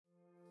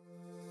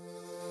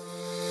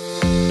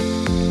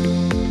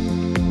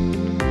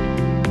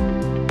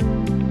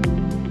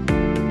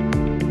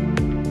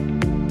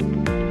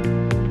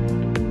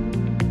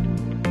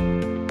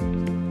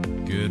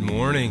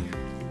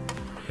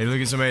Hey, look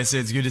at somebody and say,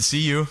 it's good to see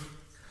you.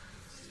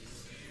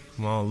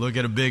 Well, look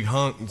at a big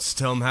hunk and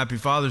tell them Happy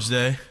Father's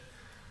Day.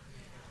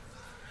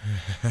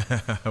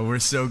 We're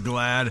so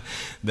glad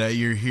that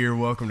you're here.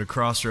 Welcome to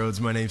Crossroads.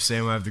 My name's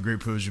Sam. I have the great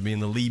privilege of being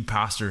the lead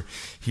pastor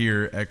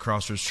here at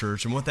Crossroads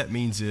Church. And what that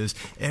means is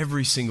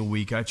every single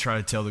week I try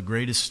to tell the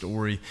greatest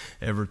story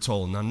ever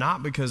told. Now,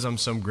 not because I'm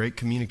some great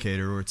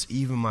communicator or it's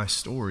even my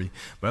story,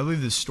 but I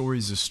believe this story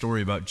is a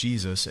story about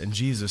Jesus, and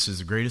Jesus is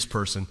the greatest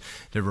person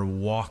to ever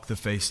walk the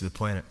face of the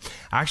planet.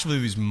 I actually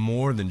believe he's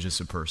more than just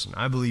a person.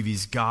 I believe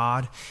he's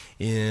God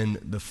in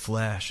the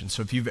flesh. And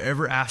so if you've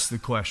ever asked the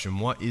question,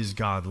 what is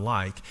God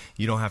like?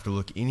 You don't have to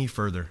look any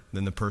further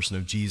than the person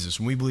of Jesus.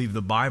 And we believe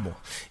the Bible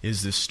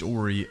is this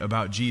story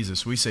about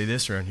Jesus. We say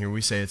this around here.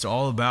 We say it's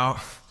all about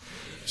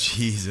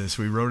Jesus.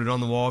 We wrote it on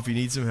the wall. If you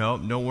need some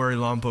help, don't worry,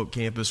 Lompoc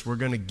campus. We're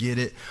going to get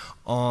it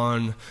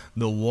on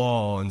the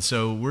wall. And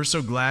so we're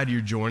so glad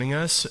you're joining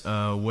us,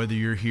 whether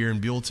you're here in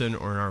Buellton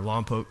or in our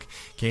Lompoc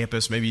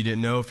campus. Maybe you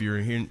didn't know, if you're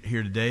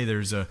here today,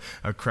 there's a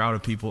crowd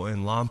of people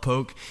in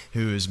Lompoc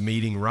who is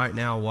meeting right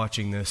now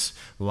watching this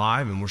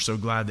live, and we're so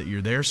glad that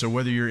you're there. So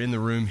whether you're in the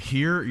room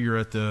here, you're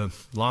at the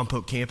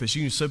Lompoc campus,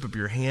 you can slip up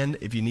your hand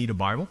if you need a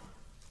Bible.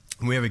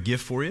 We have a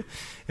gift for you.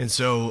 And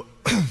so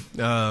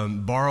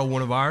borrow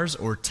one of ours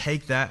or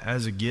take that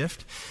as a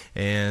gift.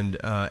 And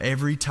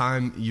every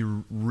time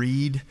you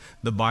read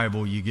the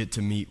Bible, you get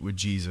to meet with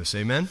Jesus.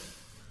 Amen?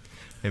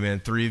 Amen.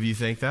 3 of you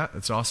think that?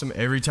 That's awesome.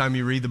 Every time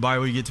you read the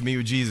Bible, you get to meet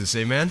with Jesus.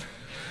 Amen?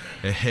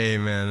 Hey,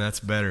 man, that's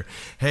better.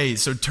 Hey,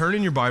 so turn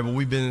in your Bible.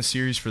 We've been in a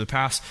series for the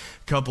past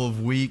couple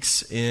of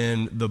weeks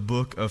in the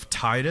book of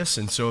Titus.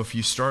 And so if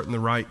you start in the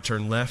right,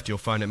 turn left, you'll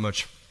find it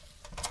much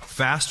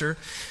faster,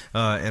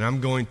 and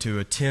I'm going to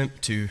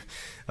attempt to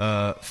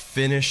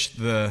finish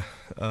the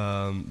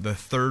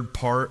third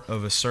part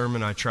of a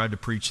sermon I tried to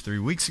preach 3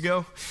 weeks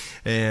ago,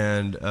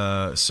 and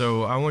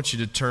so I want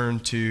you to turn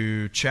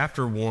to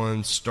chapter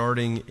 1,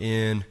 starting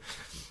in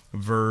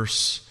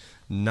verse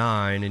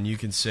 9, and you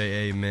can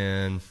say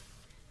amen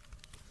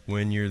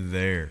when you're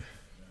there.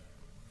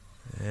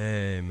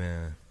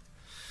 Amen.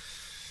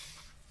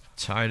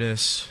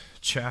 Titus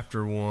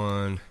chapter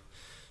 1,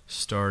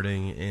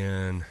 starting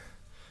in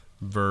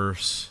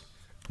verse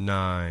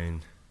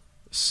 9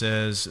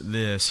 says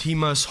this: he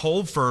must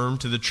hold firm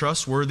to the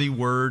trustworthy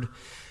word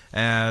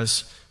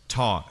as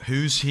taught.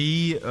 Who's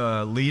he?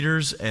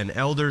 Leaders and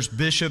elders,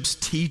 bishops,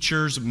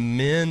 teachers,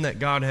 men that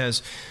God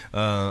has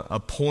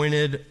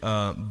appointed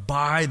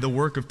by the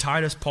work of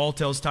Titus. Paul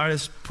tells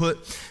Titus,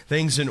 put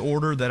things in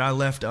order that I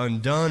left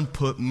undone,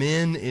 put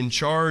men in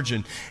charge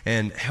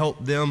and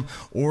help them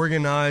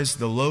organize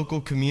the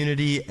local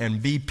community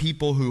and be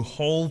people who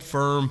hold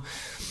firm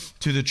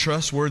to the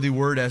trustworthy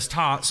word as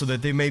taught, so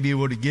that they may be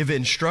able to give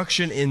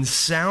instruction in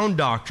sound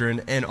doctrine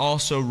and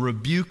also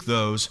rebuke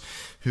those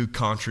who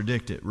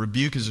contradict it.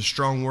 Rebuke is a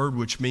strong word,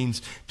 which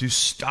means to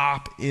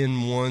stop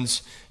in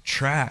one's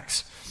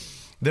tracks.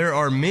 There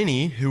are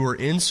many who are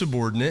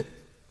insubordinate,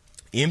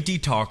 empty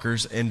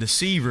talkers, and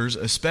deceivers,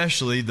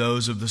 especially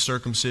those of the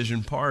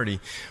circumcision party.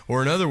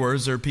 Or in other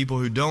words, there are people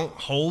who don't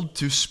hold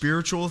to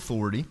spiritual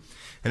authority.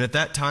 And at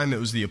that time, it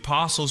was the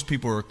apostles,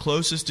 people who are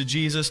closest to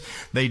Jesus.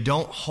 They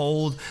don't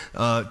hold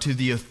to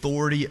the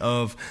authority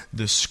of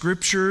the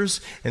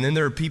scriptures. And then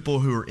there are people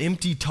who are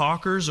empty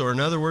talkers, or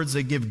in other words,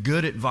 they give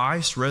good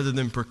advice rather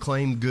than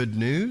proclaim good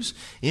news.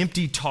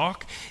 Empty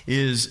talk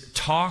is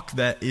talk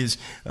that is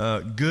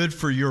good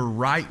for your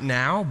right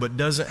now, but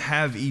doesn't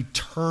have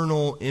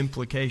eternal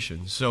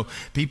implications. So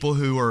people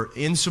who are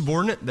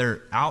insubordinate,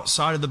 they're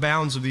outside of the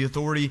bounds of the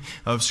authority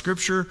of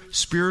Scripture.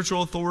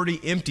 Spiritual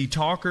authority, empty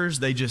talkers,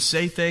 they just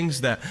say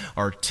things that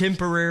are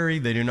temporary.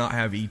 They do not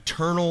have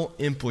eternal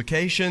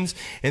implications.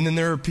 And then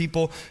there are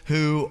people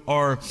who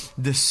are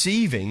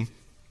deceiving,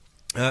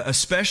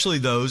 especially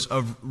those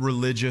of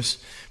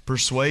religious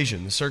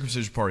persuasion, the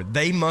circumcision party.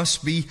 They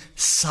must be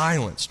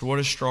silenced. What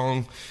a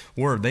strong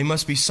word. They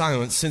must be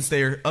silenced, since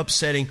they are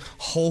upsetting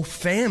whole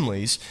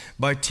families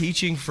by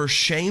teaching for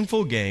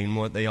shameful gain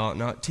what they ought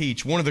not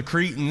teach. One of the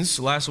Cretans,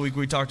 last week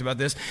we talked about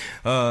this,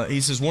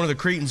 he says, one of the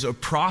Cretans, a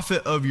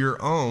prophet of your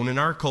own. In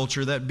our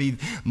culture, that'd be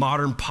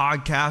modern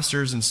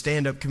podcasters and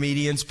stand-up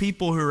comedians,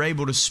 people who are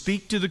able to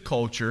speak to the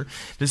culture,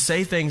 to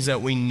say things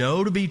that we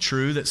know to be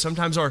true, that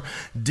sometimes are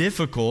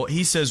difficult.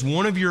 He says,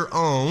 one of your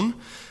own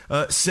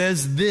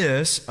says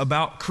this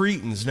about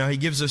Cretans. Now, he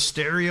gives a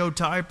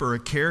stereotype or a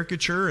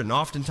caricature, and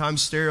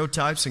oftentimes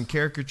stereotypes and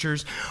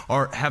caricatures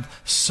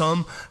have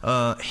some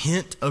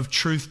hint of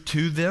truth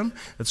to them.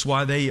 That's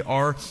why they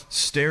are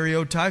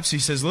stereotypes. He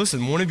says,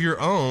 listen, one of your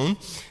own,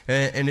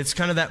 and it's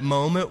kind of that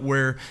moment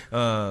where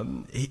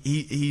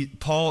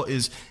Paul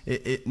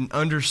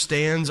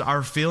understands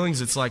our feelings.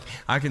 It's like,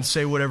 I can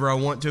say whatever I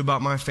want to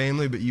about my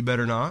family, but you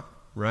better not.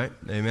 Right?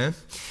 Amen?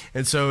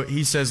 And so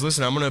he says,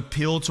 listen, I'm going to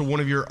appeal to one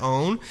of your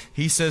own.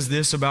 He says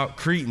this about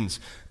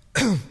Cretans,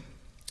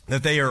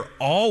 that they are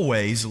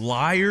always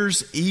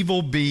liars,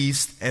 evil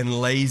beasts, and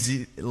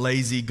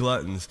lazy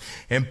gluttons.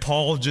 And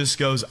Paul just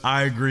goes,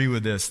 I agree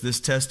with this. This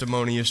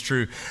testimony is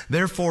true.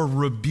 Therefore,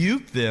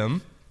 rebuke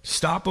them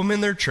Stop them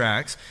in their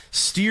tracks,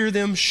 steer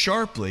them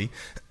sharply,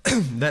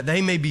 that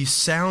they may be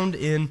sound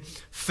in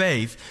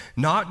faith,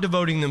 not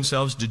devoting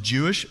themselves to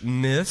Jewish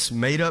myths,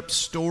 made-up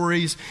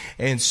stories,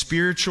 and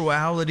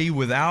spirituality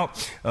without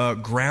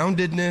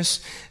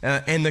groundedness,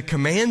 and the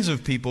commands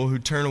of people who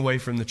turn away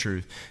from the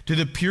truth. To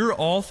the pure,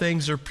 all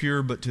things are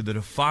pure, but to the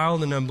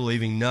defiled and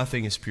unbelieving,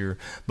 nothing is pure.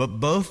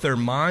 But both their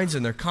minds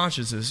and their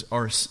consciences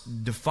are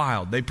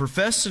defiled. They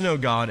profess to know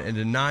God and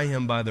deny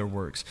him by their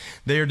works.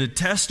 They are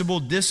detestable,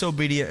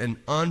 disobedient, and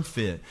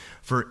unfit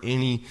for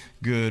any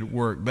good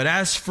work. But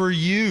as for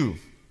you,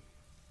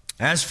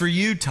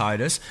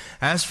 Titus,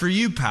 as for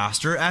you,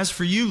 pastor, as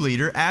for you,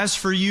 leader, as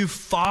for you,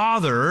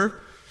 father,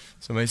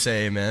 somebody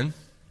say amen.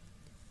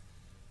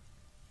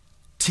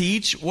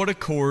 Teach what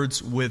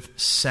accords with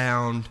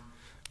sound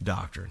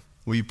doctrine.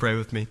 Will you pray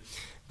with me?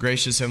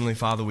 Gracious Heavenly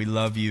Father, we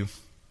love you.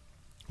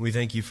 We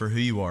thank you for who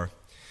you are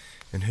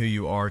and who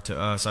you are to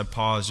us. I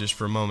pause just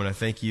for a moment. I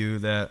thank you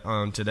that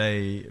on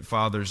today,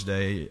 Father's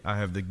Day, I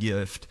have the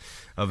gift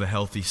of a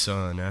healthy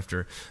son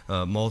after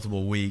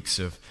multiple weeks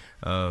of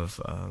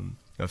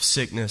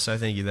sickness. I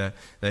thank you that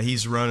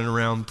he's running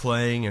around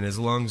playing and his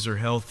lungs are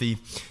healthy.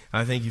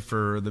 I thank you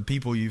for the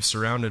people you've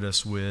surrounded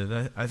us with.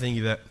 I thank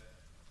you that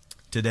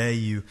today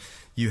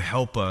you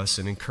help us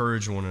and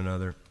encourage one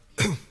another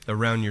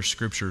around your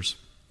scriptures,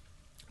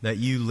 that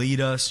you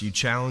lead us, you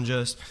challenge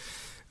us,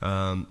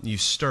 you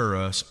stir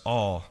us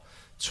all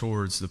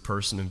towards the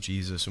person of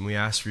Jesus. And we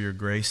ask for your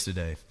grace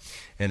today.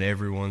 And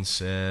everyone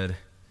said,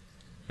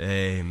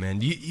 amen.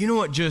 You know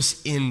what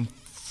just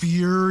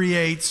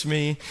infuriates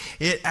me?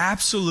 It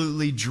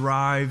absolutely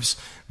drives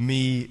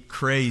me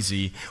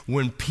crazy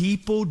when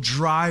people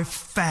drive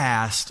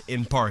fast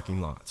in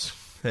parking lots.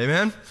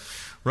 Amen?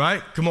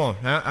 Right? Come on.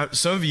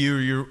 Some of you,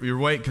 you're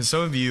waiting, because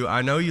some of you,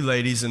 I know you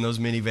ladies in those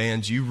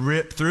minivans, you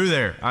rip through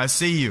there. I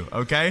see you,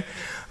 okay?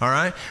 All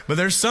right? But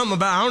there's something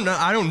about,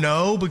 I don't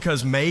know,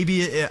 because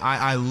maybe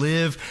I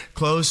live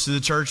close to the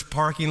church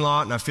parking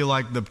lot, and I feel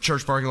like the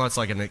church parking lot's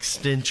like an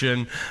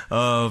extension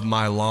of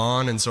my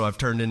lawn, and so I've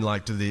turned into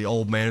like to the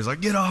old man who's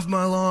like, get off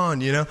my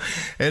lawn, you know?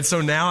 And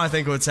so now I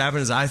think what's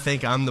happened is I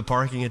think I'm the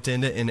parking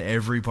attendant in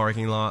every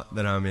parking lot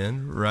that I'm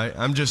in, right?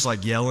 I'm just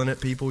like yelling at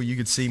people. You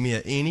could see me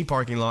at any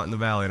parking lot in the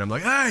valley, and I'm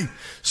like, hey,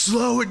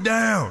 slow it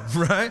down,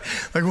 right?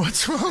 Like,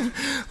 what's wrong?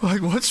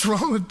 Like, what's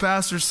wrong with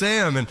Pastor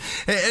Sam? And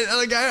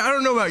like, I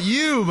don't know about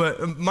you,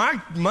 but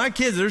my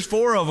kids, there's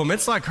 4 of them.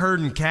 It's like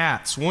herding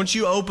cats. Once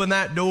you open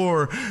that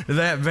door to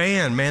that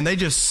van, man, they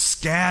just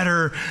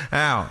scatter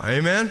out.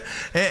 Amen?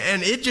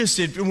 And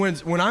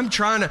when I'm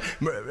trying to,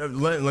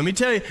 let me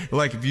tell you,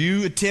 like if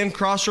you attend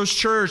Crossroads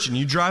Church and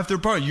you drive through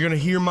a park, you're going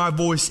to hear my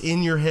voice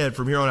in your head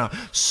from here on out.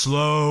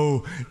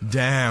 Slow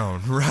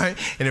down, right?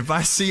 And if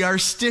I see our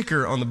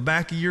sticker on the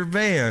back of your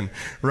van,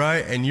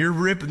 right, and you're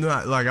ripping,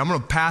 like I'm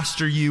going to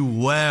pastor you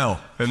well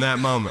in that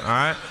moment, all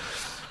right?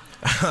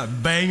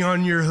 Bang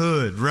on your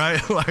hood,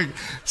 right? Like,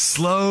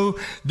 slow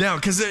down.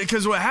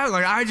 Because what happened,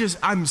 like,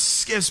 I'm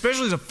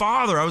especially as a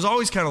father, I was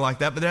always kind of like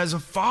that, but as a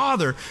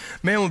father,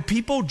 man, when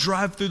people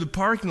drive through the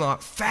parking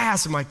lot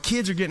fast and my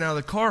kids are getting out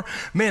of the car,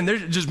 man,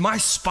 my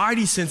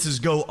spidey senses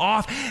go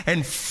off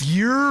and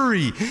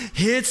fury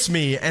hits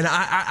me, and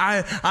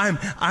I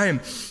am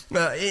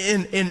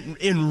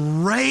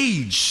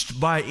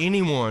enraged by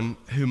anyone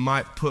who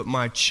might put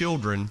my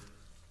children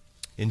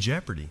in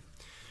jeopardy.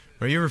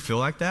 Or you ever feel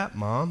like that,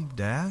 mom,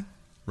 dad,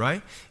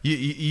 right?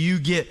 You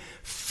get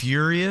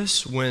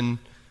furious when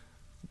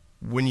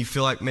you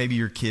feel like maybe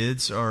your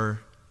kids are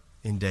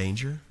in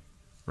danger,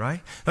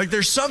 right? Like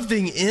there's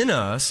something in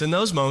us in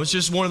those moments,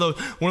 just one of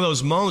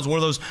those moments, one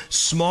of those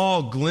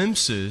small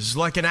glimpses,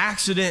 like an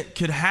accident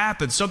could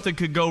happen, something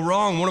could go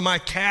wrong. One of my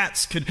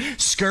cats could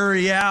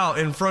scurry out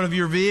in front of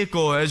your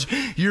vehicle as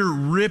you're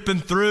ripping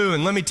through.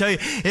 And let me tell you,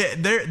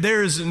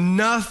 there is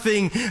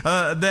nothing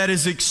that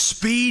is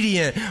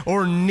expedient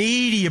or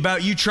needy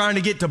about you trying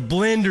to get to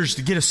Blenders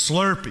to get a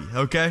Slurpee,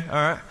 okay? All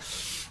right?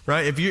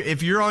 Right?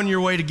 If you're on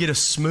your way to get a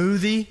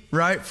smoothie,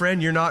 right,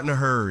 friend, you're not in a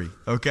hurry,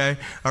 okay?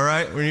 All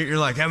right? When you're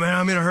like, hey, man,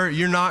 I'm in a hurry.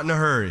 You're not in a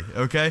hurry,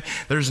 okay?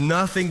 There's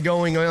nothing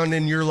going on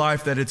in your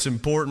life that it's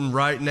important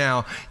right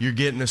now. You're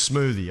getting a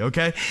smoothie,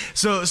 okay?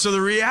 So the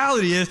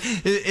reality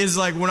is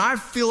like when I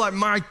feel like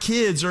my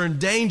kids are in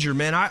danger,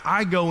 man,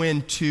 I go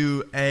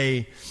into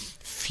a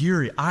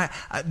fury.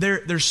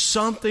 There's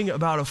something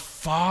about a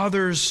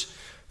father's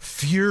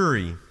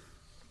fury.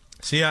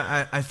 See,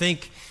 I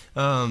think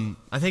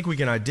we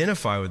can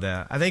identify with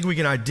that. I think we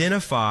can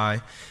identify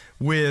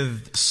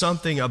with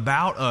something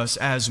about us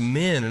as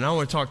men. And I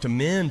want to talk to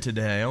men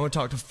today. I want to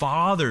talk to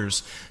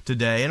fathers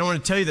today. And I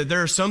want to tell you that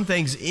there are some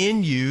things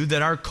in you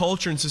that our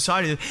culture and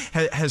society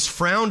has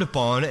frowned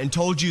upon and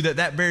told you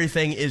that very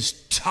thing is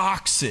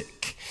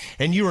toxic.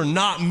 And you are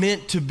not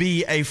meant to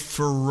be a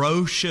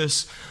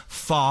ferocious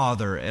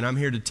father. And I'm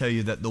here to tell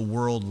you that the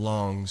world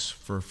longs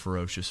for a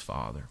ferocious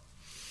father.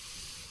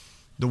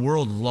 The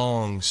world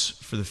longs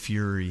for the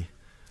fury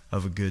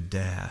of a good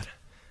dad.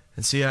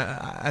 And see,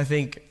 I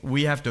think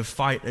we have to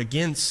fight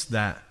against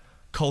that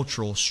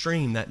cultural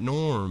stream, that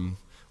norm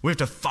We have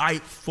to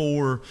fight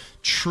for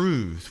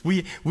truth.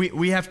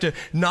 We have to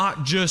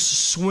not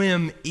just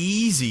swim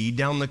easy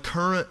down the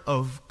current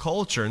of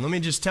culture. And let me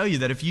just tell you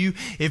that if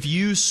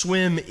you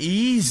swim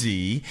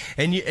easy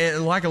and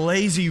like a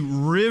lazy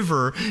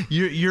river,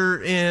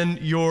 you're in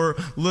your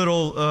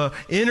little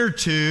inner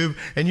tube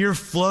and you're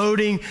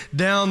floating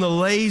down the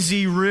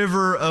lazy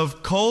river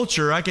of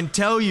culture, I can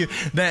tell you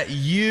that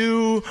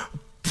you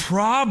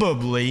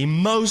probably,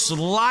 most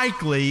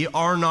likely,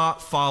 are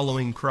not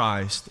following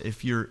Christ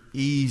if you're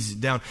easy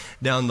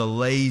down the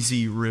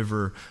lazy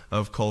river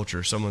of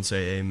culture. Someone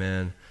say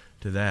amen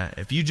to that.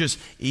 If you just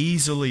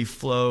easily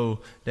flow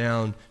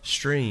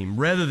downstream,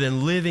 rather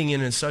than living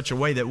in such a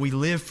way that we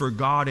live for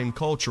God in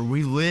culture,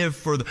 we live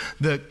for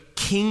the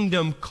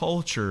kingdom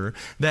culture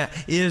that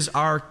is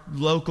our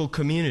local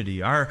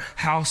community, our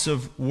house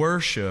of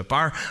worship,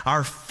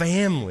 our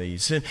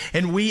families.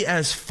 And we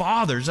as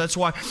fathers, that's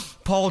why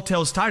Paul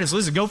tells Titus,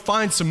 listen, go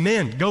find some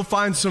men, go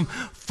find some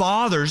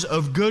fathers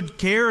of good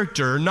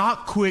character,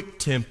 not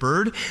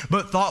quick-tempered,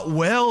 but thought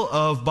well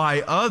of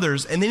by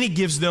others. And then he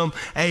gives them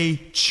a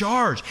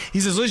charge.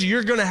 He says, listen,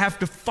 you're going to have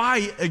to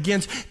fight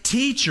against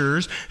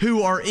teachers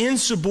who are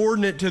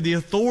insubordinate to the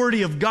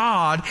authority of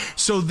God,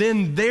 so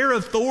then their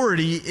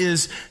authority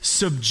is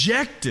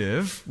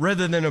subjective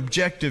rather than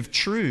objective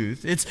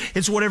truth.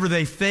 It's whatever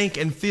they think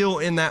and feel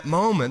in that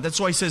moment. That's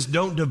why he says,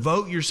 don't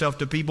devote yourself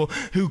to people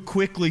who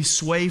quickly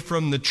sway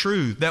from the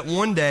truth. That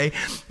one day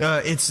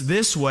it's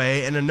this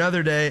way and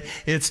another day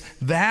it's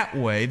that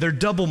way. They're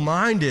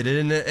double-minded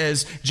and,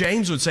 as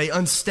James would say,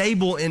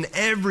 unstable in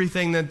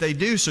everything that they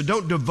do. So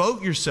don't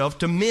devote yourself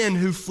to men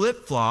who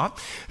flip-flop,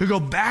 who go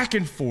back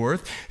and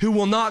forth, who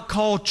will not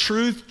call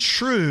truth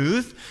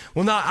truth,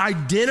 will not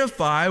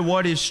identify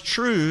what is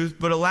truth,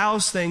 but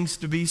allows things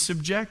to be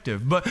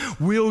subjective. But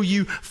will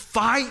you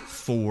fight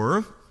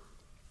for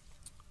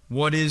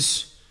what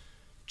is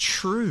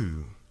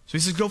true? So he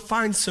says, go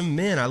find some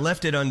men. I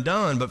left it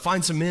undone, but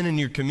find some men in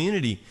your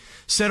community.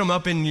 Set them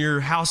up in your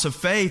house of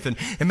faith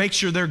and make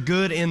sure they're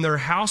good in their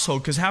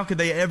household, because how could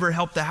they ever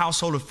help the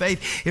household of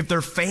faith if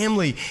their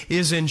family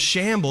is in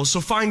shambles?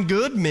 So find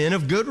good men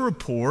of good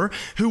rapport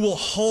who will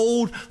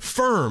hold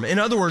firm. In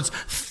other words,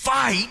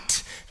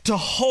 fight to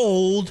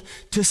hold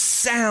to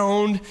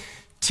sound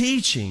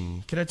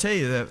teaching. Can I tell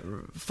you that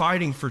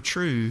fighting for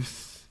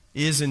truth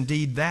is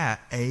indeed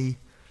that, a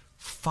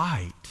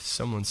fight?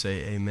 Someone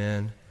say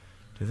amen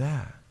to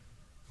that.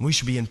 We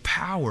should be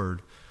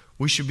empowered.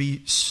 We should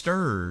be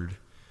stirred.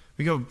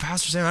 We go,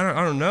 Pastor Sam,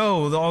 I don't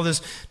know, all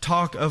this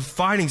talk of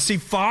fighting. See,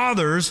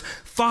 fathers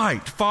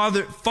fight.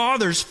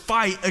 Fathers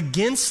fight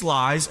against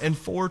lies and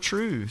for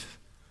truth.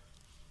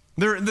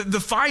 The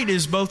fight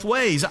is both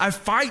ways. I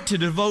fight to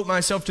devote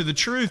myself to the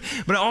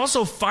truth, but I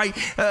also fight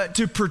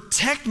to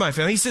protect my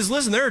family. He says,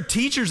 listen, there are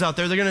teachers out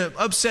there that are going to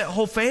upset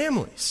whole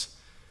families.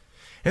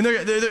 And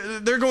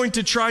they're going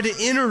to try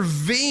to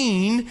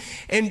intervene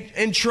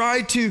and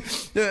try to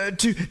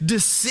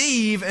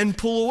deceive and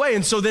pull away.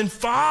 And so then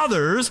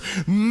fathers,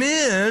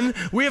 men,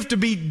 we have to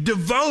be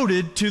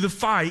devoted to the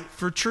fight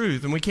for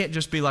truth. And we can't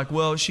just be like,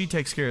 well, she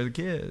takes care of the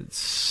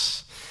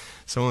kids.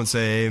 Someone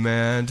say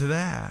amen to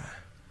that.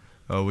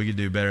 Oh, we could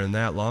do better than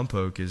that.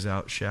 Lompoc is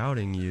out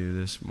shouting you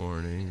this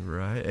morning,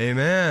 right?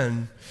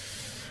 Amen.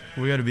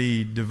 We got to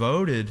be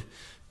devoted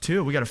to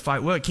it. We got to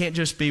fight. Well, it can't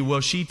just be, well,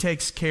 she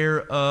takes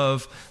care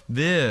of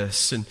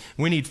this, and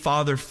we need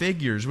father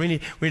figures. We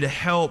need to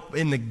help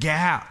in the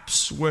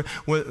gaps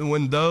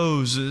when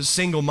those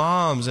single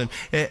moms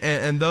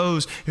and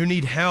those who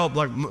need help,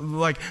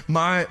 like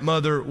my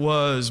mother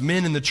was,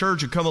 men in the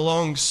church who come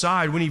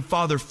alongside. We need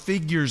father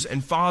figures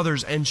and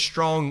fathers and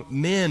strong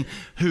men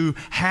who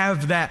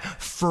have that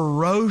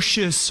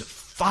ferocious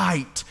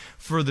fight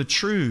for the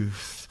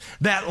truth.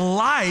 That,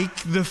 like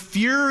the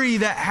fury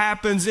that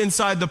happens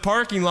inside the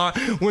parking lot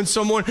when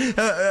someone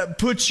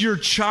puts your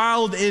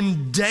child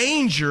in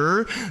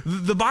danger,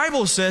 the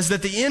Bible says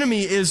that the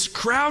enemy is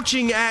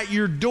crouching at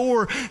your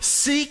door,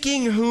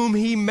 seeking whom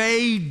he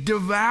may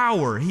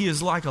devour. He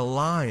is like a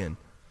lion.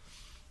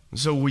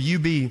 So will you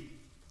be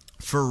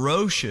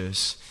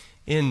ferocious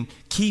in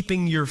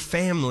keeping your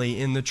family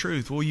in the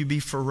truth? Will you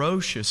be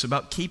ferocious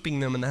about keeping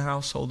them in the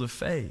household of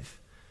faith?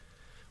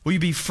 Will you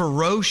be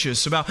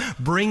ferocious about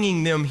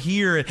bringing them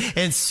here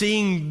and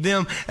seeing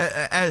them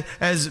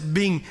as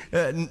being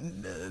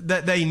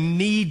that they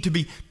need to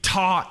be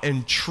taught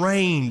and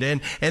trained,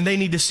 and they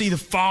need to see the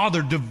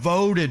father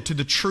devoted to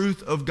the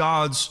truth of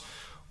God's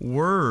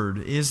word?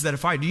 Is that a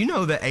fight? Do you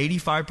know that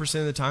 85%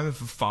 of the time, if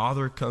a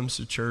father comes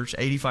to church,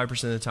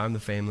 85% of the time the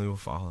family will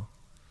follow?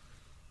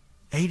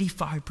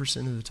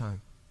 85% of the time.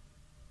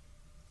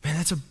 Man,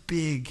 that's a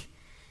big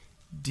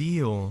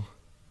deal.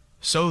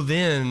 So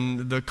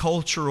then the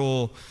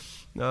cultural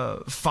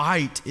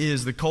fight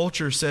is, the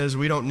culture says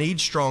we don't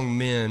need strong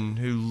men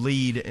who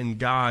lead and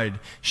guide,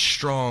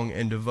 strong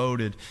and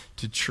devoted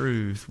to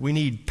truth. We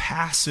need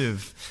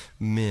passive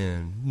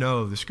men.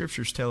 No, the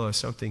scriptures tell us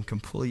something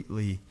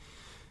completely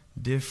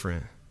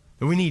different.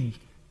 We need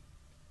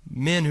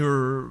Men who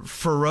are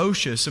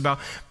ferocious about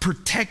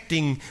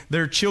protecting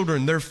their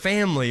children, their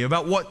family,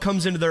 about what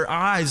comes into their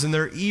eyes and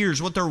their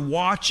ears, what they're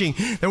watching,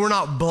 that we're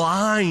not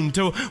blind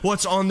to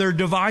what's on their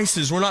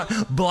devices. We're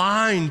not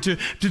blind to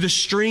the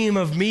stream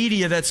of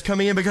media that's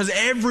coming in, because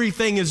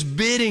everything is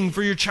bidding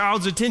for your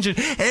child's attention.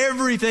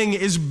 Everything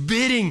is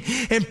bidding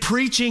and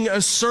preaching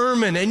a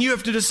sermon, and you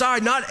have to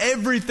decide not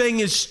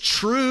everything is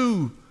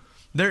true.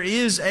 There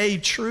is a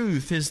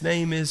truth. His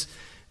name is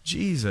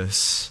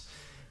Jesus.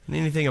 And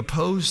anything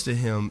opposed to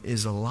him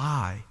is a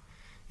lie.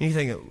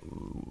 Anything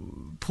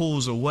that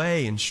pulls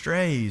away and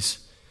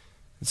strays.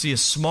 And see, a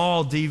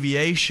small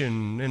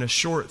deviation in a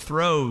short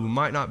throw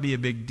might not be a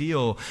big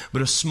deal,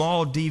 but a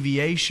small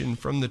deviation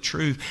from the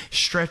truth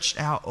stretched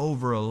out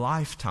over a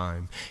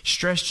lifetime,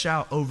 stretched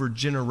out over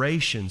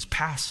generations,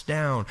 passed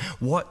down.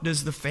 What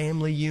does the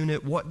family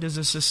unit, what does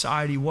a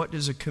society, what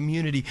does a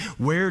community,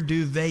 where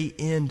do they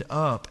end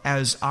up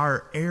as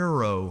our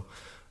arrow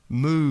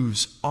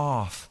moves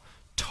off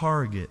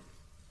target?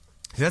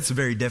 That's the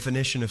very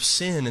definition of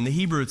sin. In the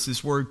Hebrew, it's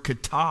this word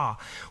kata,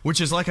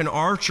 which is like an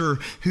archer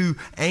who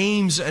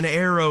aims an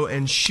arrow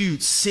and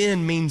shoots.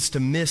 Sin means to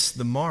miss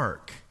the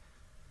mark.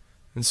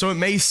 And so it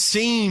may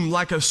seem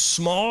like a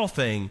small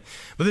thing,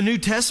 but the New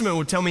Testament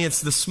would tell me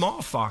it's the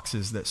small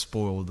foxes that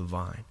spoil the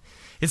vine.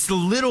 It's the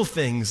little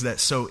things that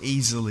so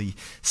easily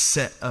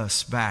set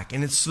us back.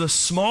 And it's the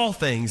small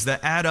things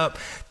that add up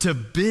to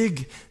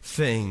big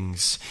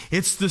things.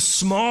 It's the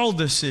small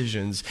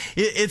decisions.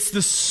 It's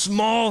the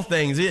small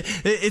things.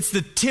 It's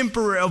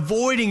the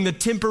avoiding the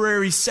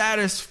temporary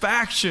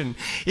satisfaction.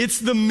 It's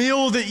the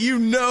meal that you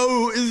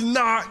know is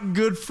not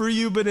good for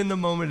you, but in the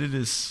moment it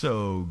is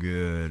so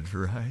good,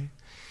 right?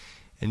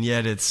 And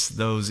yet it's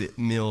those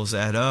meals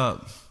add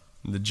up.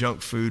 The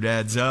junk food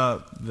adds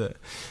up,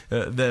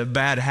 the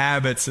bad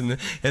habits and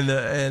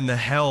the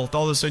health.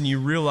 All of a sudden you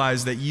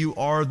realize that you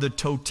are the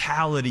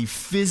totality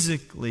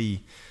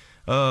physically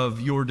of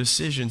your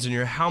decisions, and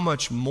how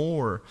much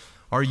more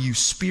are you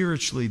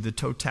spiritually the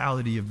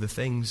totality of the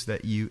things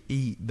that you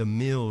eat, the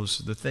meals,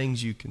 the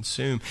things you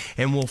consume.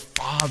 And will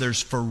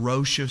fathers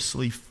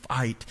ferociously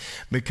fight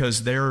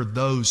because there are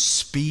those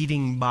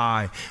speeding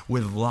by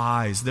with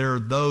lies. There are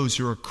those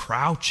who are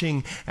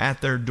crouching at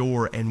their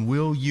door. And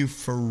will you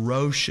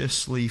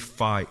ferociously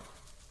fight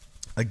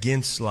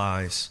against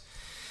lies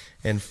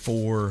and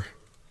for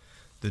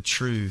the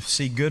truth?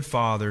 See, good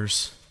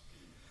fathers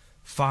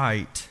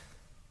fight.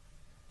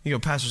 You go,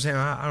 Pastor Sam,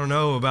 I don't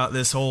know about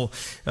this whole,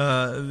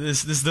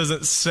 this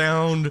doesn't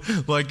sound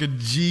like a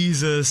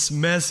Jesus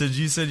message.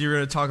 You said you were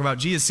going to talk about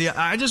Jesus. See,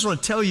 I just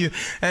want to tell you,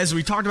 as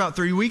we talked about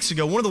 3 weeks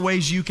ago, one of the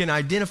ways you can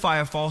identify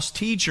a false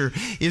teacher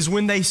is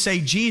when they say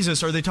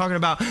Jesus. Are they talking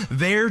about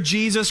their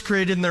Jesus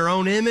created in their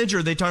own image, or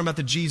are they talking about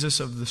the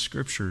Jesus of the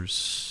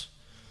Scriptures?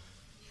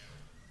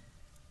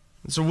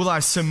 So will I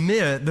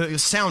submit, the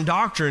sound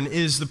doctrine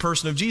is the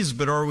person of Jesus,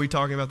 but are we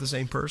talking about the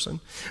same person?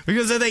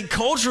 Because I think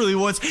culturally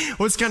what's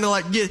kind of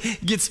like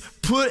gets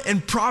put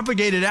and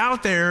propagated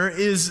out there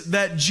is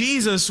that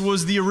Jesus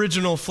was the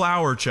original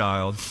flower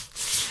child,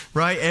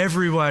 right?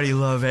 Everybody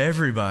love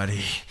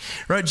everybody,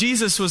 right?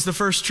 Jesus was the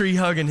first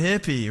tree-hugging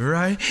hippie,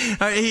 right?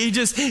 He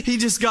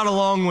just got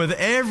along with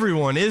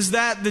everyone. Is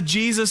that the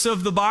Jesus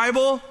of the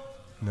Bible?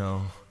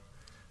 No.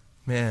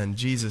 Man,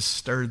 Jesus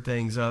stirred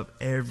things up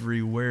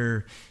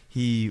everywhere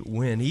he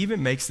went. He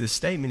even makes this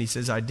statement. He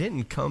says, I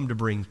didn't come to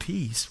bring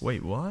peace.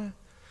 Wait, what?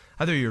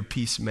 I thought you were a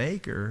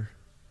peacemaker.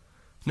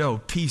 No,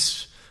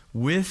 peace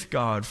with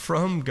God,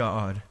 from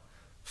God,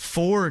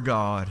 for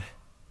God.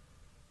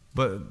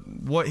 But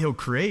what he'll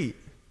create,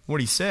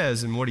 what he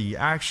says and what he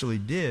actually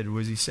did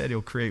was he said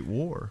he'll create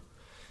war.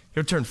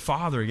 He'll turn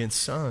father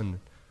against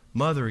son,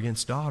 mother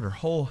against daughter.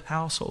 Whole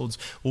households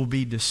will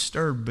be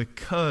disturbed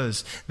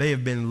because they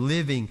have been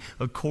living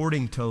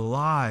according to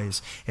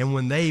lies. And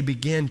when they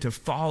begin to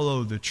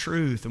follow the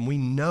truth, and we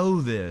know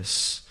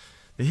this,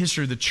 the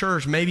history of the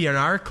church, maybe in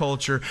our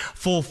culture,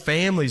 full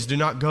families do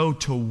not go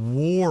to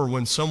war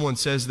when someone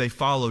says they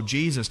follow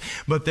Jesus.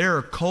 But there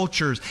are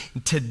cultures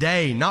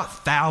today,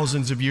 not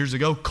thousands of years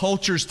ago,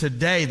 cultures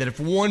today that if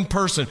one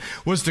person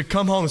was to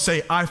come home and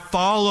say, I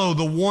follow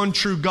the one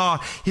true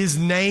God, his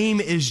name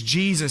is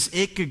Jesus,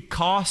 it could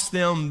cost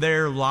them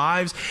their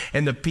lives.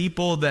 And the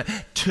people that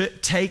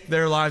take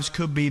their lives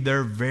could be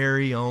their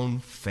very own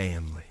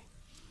family.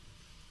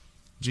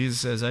 Jesus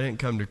says, I didn't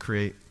come to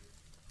create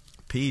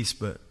peace,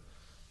 but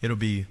it'll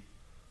be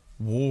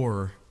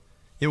war.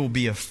 It will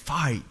be a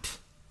fight.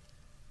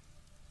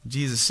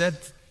 Jesus said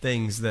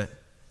things that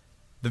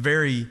the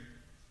very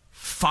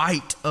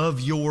fight of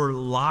your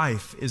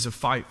life is a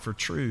fight for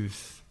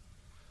truth.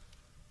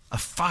 A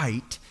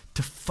fight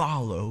to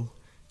follow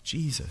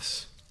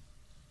Jesus.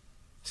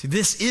 See,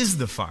 this is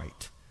the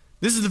fight.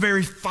 This is the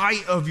very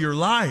fight of your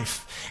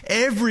life.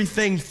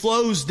 Everything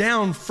flows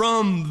down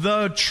from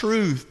the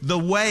truth, the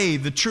way,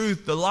 the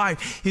truth, the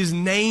life. His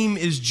name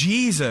is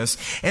Jesus.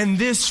 And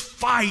this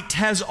fight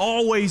has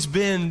always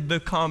been the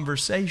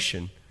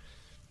conversation.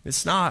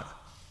 It's not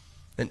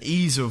an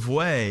ease of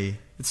way.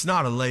 It's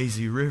not a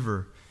lazy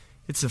river.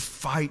 It's a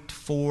fight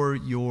for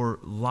your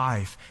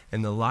life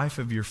and the life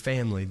of your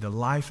family, the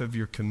life of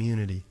your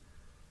community.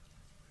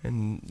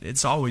 And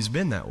it's always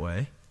been that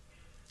way.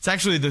 It's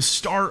actually the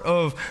start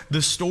of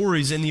the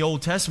stories in the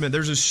Old Testament.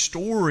 There's a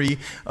story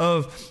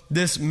of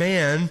this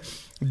man,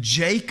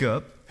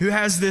 Jacob, who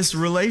has this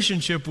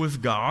relationship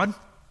with God.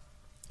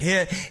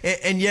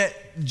 And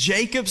yet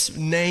Jacob's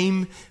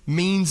name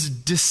means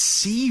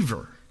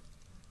deceiver.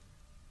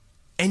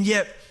 And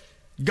yet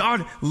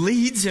God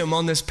leads him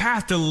on this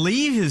path to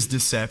leave his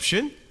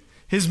deception,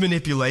 his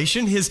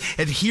manipulation, his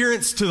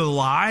adherence to the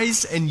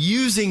lies, and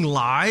using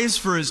lies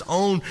for his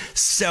own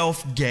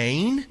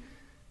self-gain.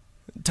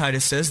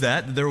 Titus says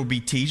that there will be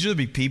teachers, there will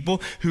be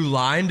people who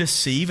lie and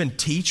deceive and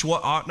teach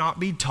what ought not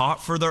be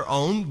taught for their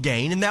own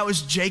gain. And that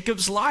was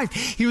Jacob's life.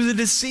 He was a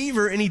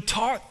deceiver, and he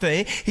taught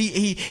things.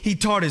 He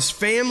taught his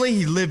family.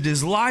 He lived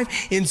his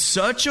life in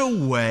such a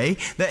way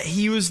that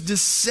he was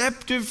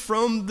deceptive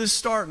from the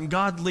start. And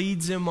God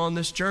leads him on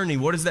this journey.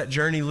 What does that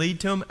journey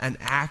lead to him? An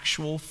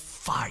actual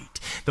fight.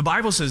 The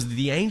Bible says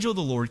the angel of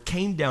the Lord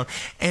came down,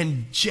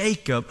 and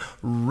Jacob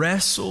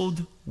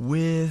wrestled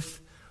with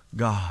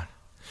God.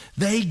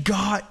 They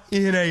got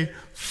in a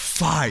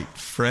fight,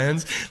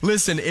 friends.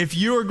 Listen, if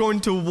you are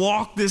going to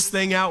walk this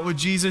thing out with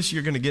Jesus,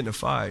 you're going to get in a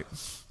fight.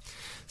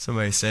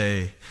 Somebody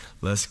say,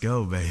 let's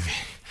go, baby.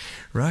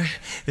 Right?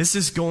 This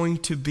is going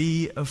to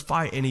be a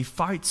fight. And he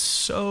fights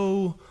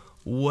so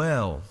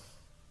well.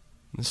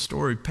 The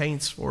story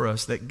paints for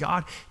us that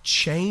God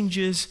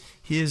changes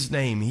his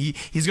name.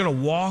 He's going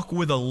to walk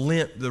with a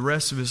limp the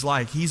rest of his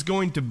life. He's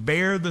going to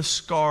bear the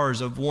scars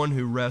of one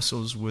who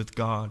wrestles with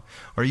God.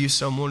 Are you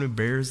someone who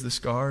bears the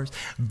scars?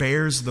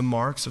 Bears the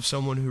marks of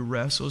someone who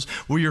wrestles?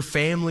 Will your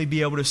family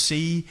be able to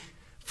see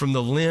from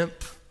the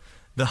limp,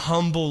 the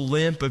humble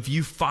limp of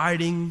you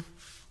fighting?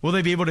 Will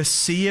they be able to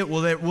see it?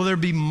 Will there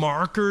be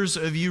markers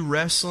of you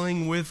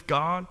wrestling with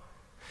God?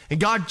 And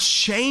God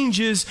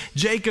changes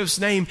Jacob's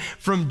name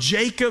from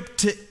Jacob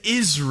to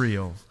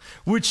Israel,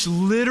 which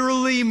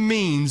literally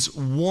means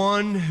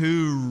one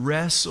who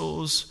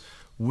wrestles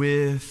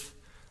with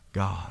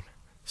God.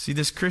 See,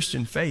 this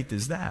Christian faith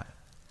is that.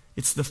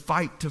 It's the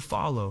fight to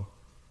follow.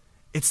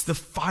 It's the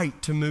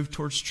fight to move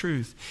towards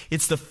truth.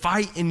 It's the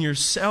fight in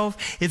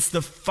yourself. It's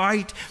the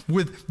fight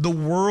with the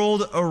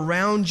world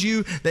around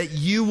you, that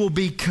you will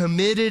be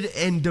committed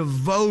and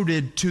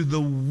devoted to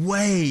the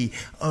way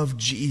of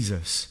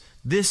Jesus.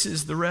 This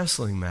is the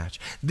wrestling match.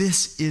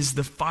 This is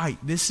the fight.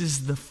 This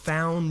is the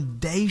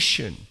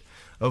foundation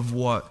of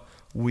what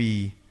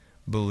we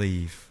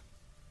believe.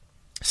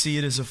 See,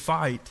 it is a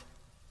fight.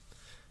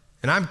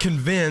 And I'm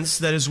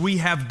convinced that as we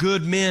have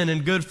good men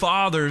and good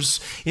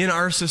fathers in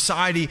our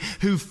society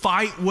who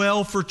fight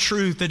well for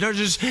truth, they don't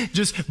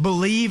just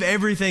believe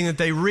everything that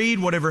they read,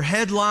 whatever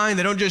headline,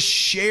 they don't just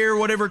share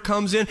whatever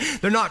comes in.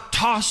 They're not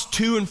tossed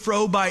to and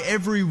fro by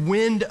every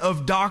wind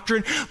of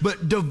doctrine,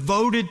 but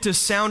devoted to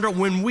sound.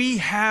 When we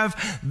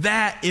have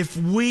that, if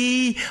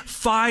we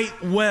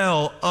fight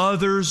well,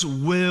 others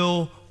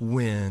will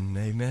win.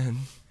 Amen.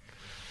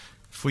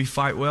 If we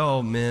fight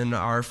well, men,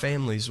 our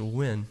families will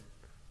win.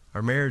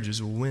 Our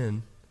marriages will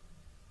win.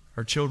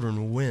 Our children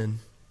will win.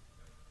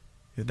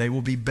 They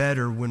will be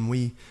better when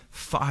we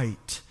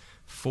fight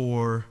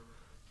for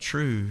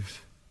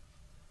truth.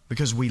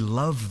 Because we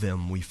love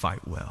them, we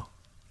fight well.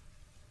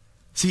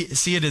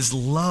 See, it is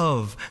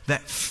love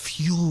that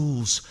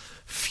fuels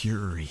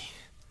fury.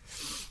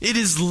 It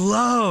is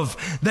love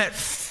that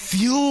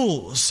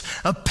fuels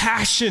a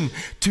passion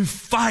to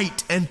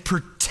fight and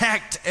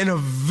protect and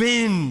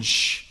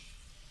avenge.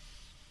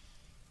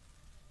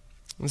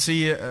 And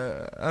see, I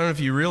don't know if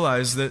you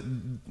realize that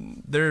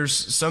there's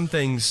some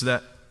things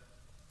that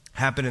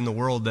happen in the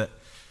world that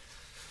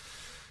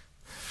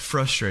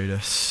frustrate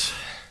us.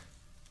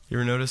 You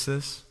ever notice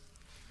this?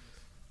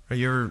 Or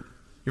you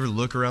ever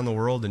look around the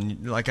world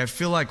and I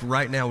feel like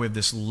right now we have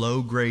this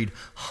low-grade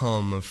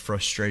hum of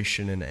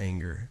frustration and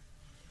anger.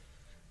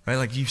 Right?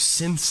 Like you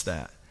sense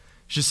that.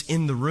 It's just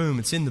in the room.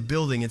 It's in the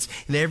building. It's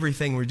in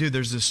everything we do.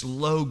 There's this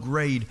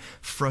low-grade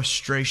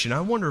frustration. I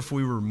wonder if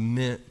we were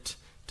meant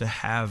to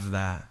have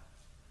that.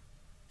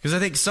 Because I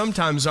think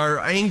sometimes our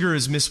anger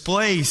is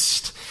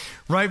misplaced,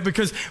 right?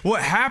 Because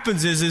what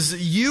happens is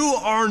you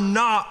are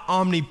not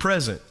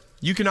omnipresent.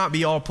 You cannot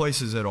be all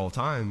places at all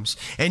times.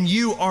 And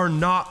you are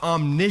not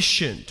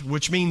omniscient,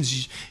 which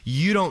means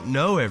you don't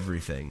know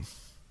everything.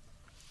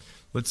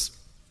 Let's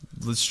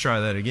try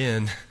that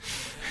again.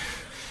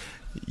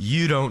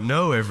 You don't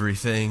know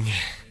everything.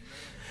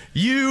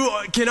 You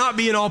cannot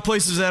be in all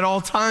places at all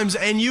times,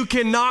 and you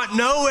cannot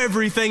know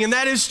everything. And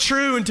that is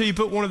true until you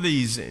put one of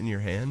these in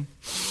your hand.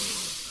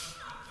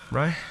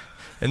 Right?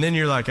 And then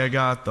you're like, I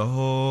got the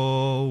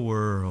whole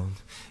world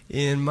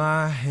in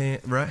my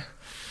hand. Right?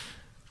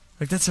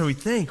 Like that's how we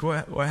think.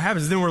 What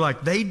happens? Then we're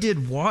like, they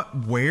did what?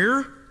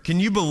 Where?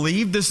 Can you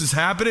believe this is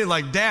happening?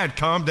 Like, Dad,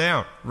 calm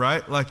down,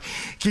 right? Like,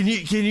 can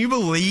you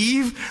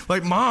believe?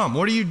 Like, Mom,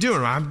 what are you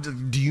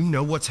doing? Do you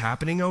know what's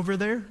happening over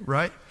there?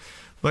 Right?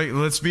 Like,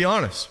 let's be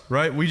honest,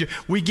 right?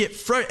 We get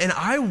frustrated. And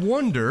I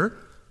wonder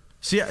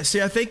See,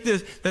 I think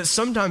that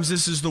sometimes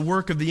this is the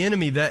work of the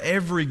enemy, that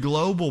every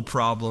global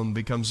problem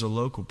becomes a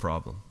local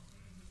problem.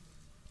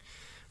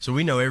 So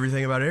we know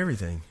everything about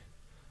everything.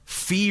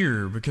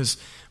 Fear, because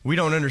we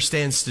don't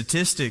understand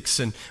statistics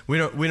and we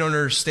don't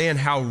understand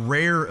how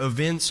rare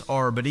events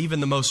are, but even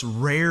the most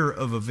rare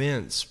of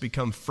events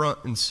become front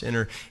and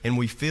center, and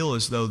we feel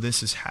as though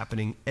this is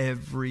happening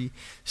every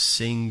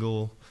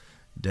single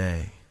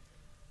day.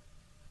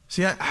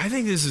 See, I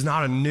think this is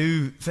not a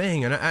new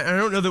thing, and I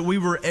don't know that we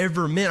were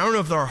ever meant, I don't know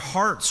if our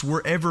hearts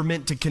were ever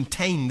meant to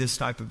contain this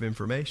type of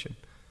information.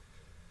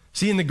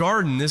 See, in the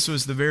garden, this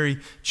was the very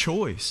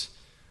choice.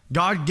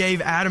 God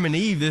gave Adam and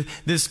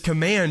Eve this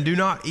command, do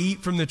not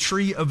eat from the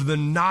tree of the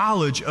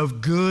knowledge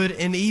of good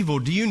and evil.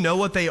 Do you know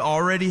what they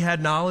already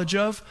had knowledge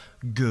of?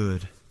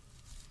 Good.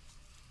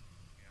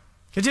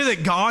 Can I tell you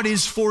that God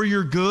is for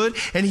your good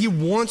and He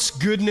wants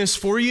goodness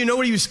for you? You know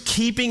what He was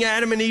keeping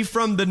Adam and Eve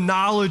from? The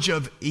knowledge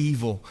of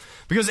evil.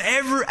 Because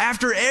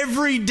after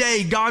every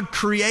day God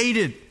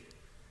created,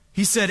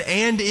 He said,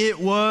 and it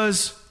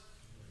was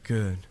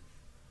good.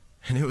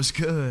 And it was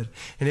good,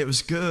 and it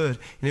was good,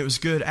 and it was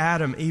good.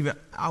 Adam, Eve,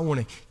 I want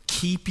to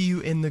keep you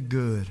in the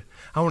good.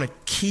 I want to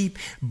keep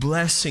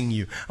blessing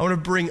you. I want to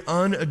bring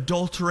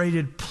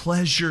unadulterated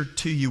pleasure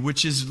to you,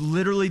 which is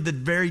literally the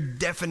very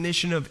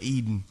definition of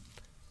Eden.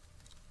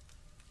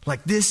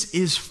 Like, this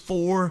is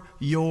for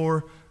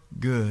your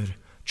good.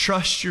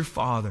 Trust your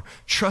Father.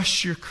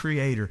 Trust your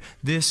Creator.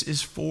 This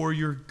is for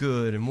your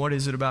good. And what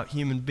is it about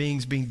human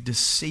beings being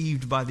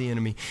deceived by the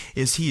enemy?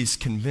 Is he has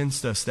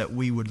convinced us that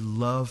we would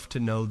love to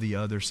know the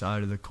other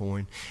side of the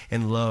coin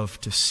and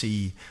love to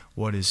see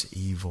what is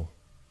evil.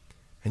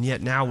 And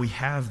yet now we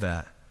have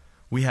that.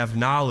 We have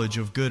knowledge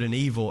of good and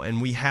evil,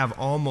 and we have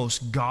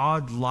almost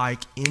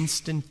God-like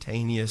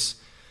instantaneous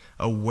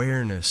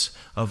awareness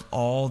of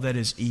all that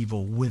is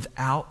evil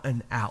without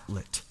an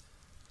outlet.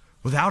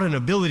 Without an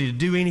ability to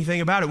do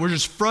anything about it. We're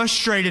just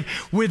frustrated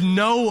with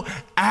no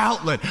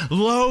outlet.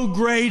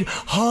 Low-grade,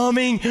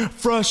 humming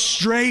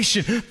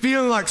frustration.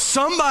 Feeling like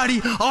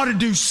somebody ought to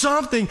do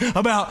something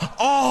about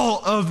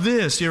all of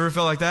this. You ever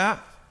felt like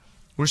that?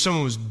 Where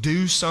someone was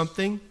due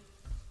something?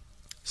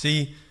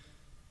 See,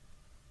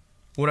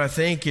 what I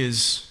think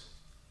is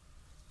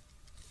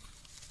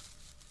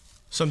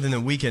something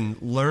that we can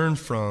learn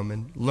from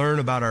and learn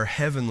about our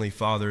Heavenly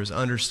Father is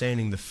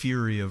understanding the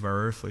fury of our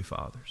earthly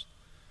fathers.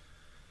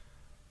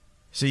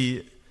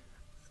 See,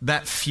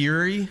 that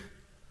fury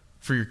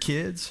for your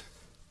kids,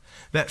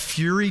 that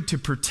fury to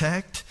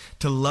protect,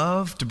 to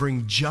love, to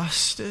bring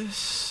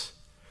justice,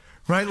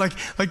 right? Like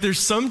there's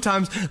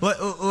sometimes,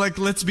 like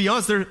let's be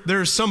honest, there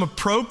are some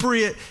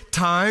appropriate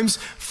times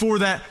for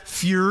that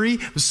fury.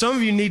 Some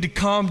of you need to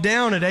calm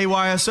down at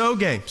AYSO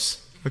games,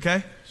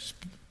 okay?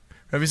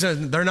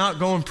 They're not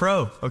going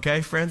pro, okay,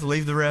 friends?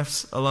 Leave the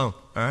refs alone,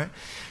 all right?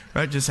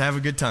 Right, just have a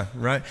good time,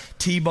 right?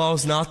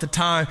 T-ball's not the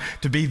time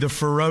to be the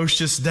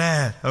ferocious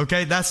dad,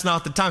 okay? That's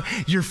not the time.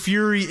 Your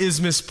fury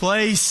is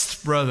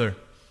misplaced, brother.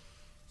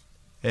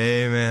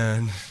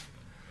 Amen.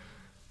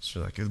 So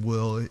like,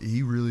 well,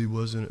 he really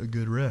wasn't a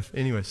good ref.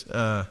 Anyways,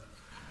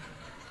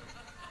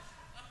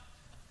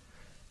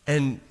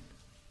 and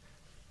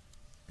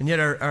yet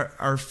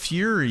our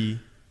fury,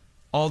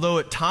 although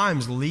at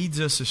times leads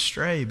us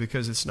astray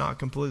because it's not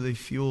completely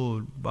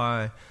fueled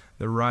by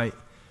the right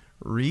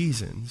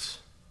reasons,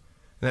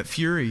 that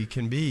fury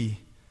can be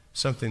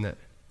something that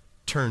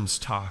turns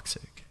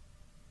toxic.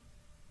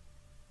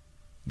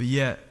 But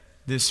yet,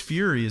 this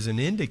fury is an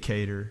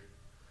indicator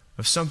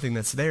of something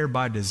that's there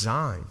by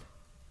design.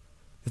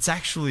 It's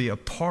actually a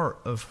part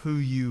of who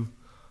you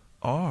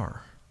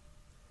are.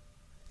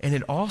 And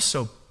it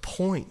also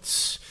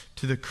points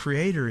to the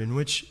Creator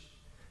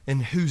in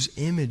whose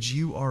image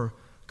you are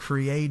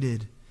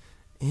created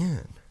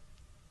in.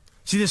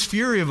 See, this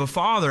fury of a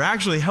father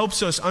actually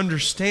helps us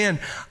understand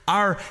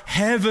our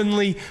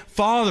Heavenly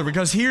Father,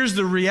 because here's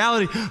the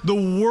reality. The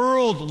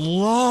world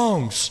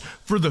longs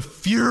for the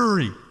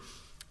fury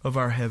of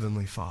our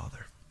Heavenly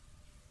Father.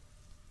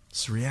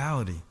 It's the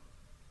reality.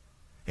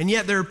 And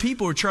yet there are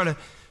people who try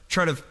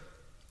to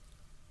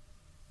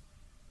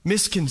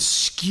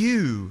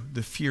misconstrue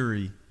the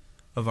fury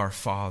of our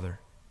Father.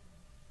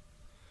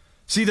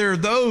 See, there are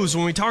those,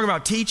 when we talk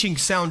about teaching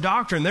sound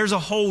doctrine, there's a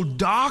whole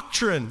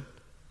doctrine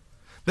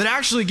that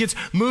actually gets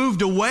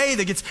moved away,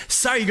 that gets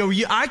cited.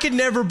 You go, I could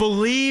never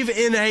believe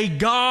in a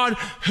God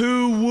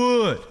who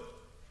would.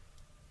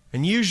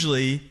 And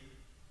usually,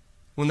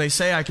 when they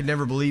say I could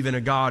never believe in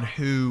a God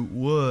who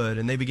would,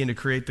 and they begin to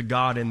create the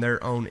God in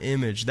their own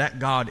image, that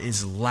God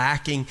is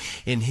lacking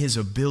in His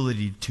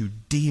ability to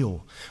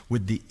deal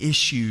with the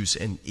issues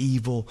and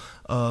evil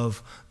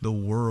of the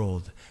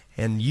world.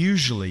 And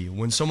usually,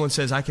 when someone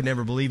says, I could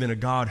never believe in a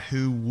God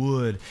who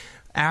would,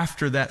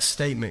 after that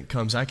statement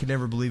comes, I could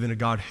never believe in a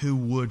God who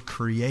would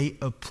create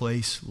a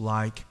place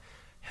like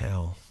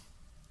hell.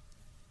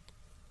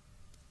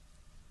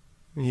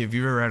 Have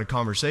you ever had a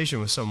conversation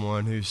with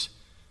someone who's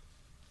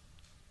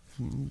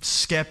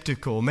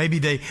skeptical. Maybe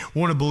they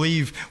want to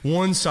believe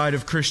one side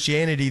of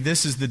Christianity.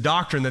 This is the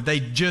doctrine that they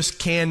just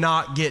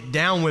cannot get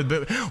down with.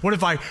 But what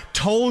if I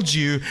told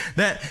you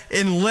that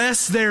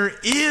unless there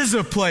is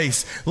a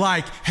place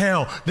like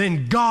hell,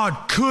 then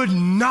God could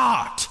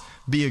not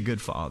be a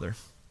good father?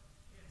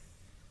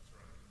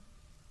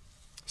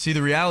 See,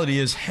 the reality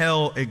is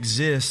hell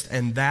exists,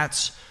 and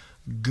that's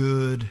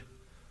good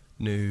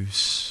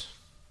news.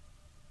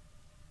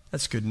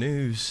 That's good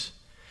news.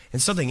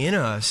 And something in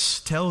us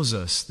tells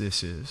us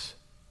this is.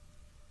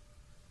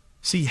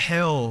 See,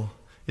 hell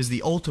is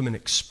the ultimate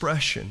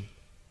expression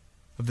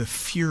of the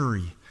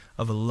fury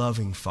of a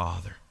loving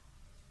Father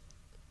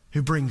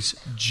who brings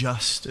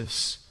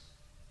justice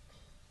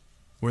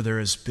where there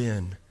has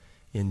been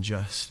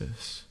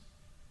injustice.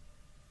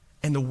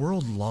 And the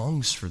world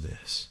longs for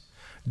this.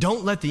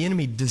 Don't let the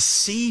enemy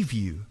deceive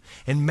you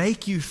and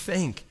make you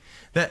think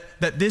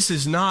that this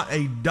is not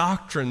a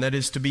doctrine that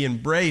is to be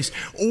embraced,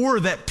 or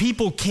that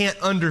people can't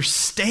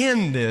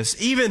understand this.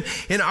 Even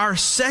in our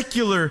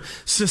secular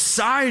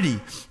society,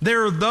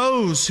 there are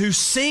those who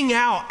sing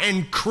out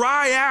and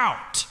cry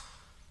out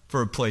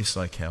for a place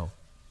like hell.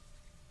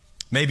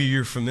 Maybe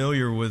you're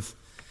familiar with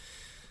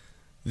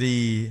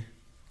the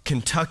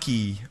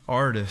Kentucky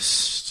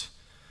artist,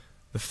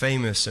 the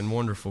famous and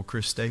wonderful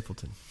Chris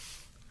Stapleton.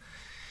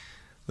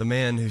 The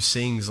man who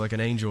sings like an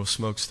angel,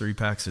 smokes 3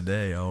 packs a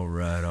day. All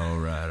right, all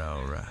right,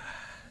 all right.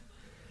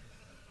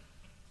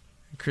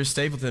 Chris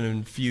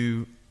Stapleton, a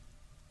few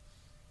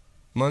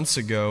months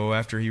ago,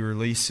 after he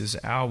released his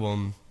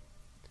album,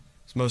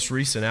 his most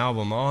recent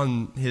album,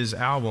 on his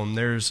album,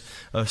 there's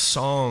a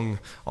song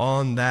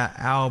on that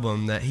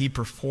album that he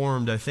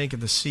performed, I think, at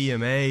the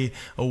CMA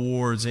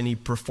Awards, and he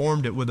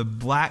performed it with a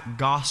black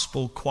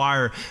gospel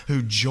choir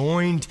who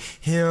joined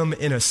him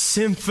in a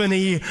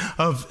symphony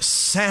of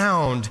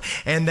sound,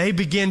 and they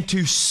began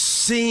to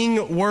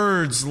sing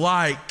words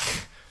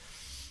like,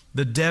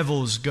 "The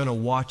devil's gonna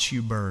watch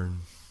you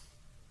burn."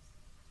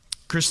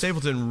 Chris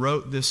Stapleton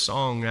wrote this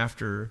song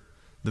after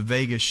the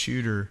Vegas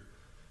shooter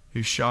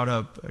who shot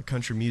up a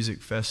country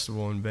music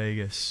festival in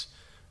Vegas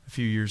a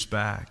few years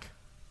back.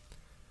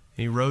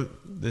 And he wrote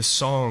this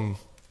song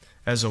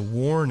as a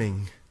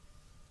warning.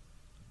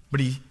 But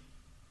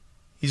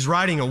he's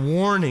writing a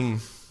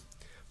warning,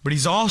 but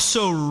he's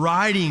also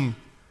writing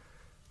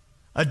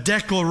a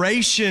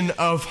declaration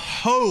of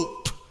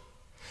hope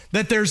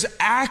that there's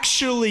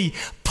actually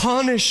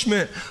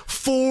punishment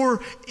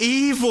for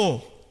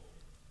evil.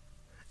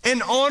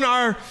 And on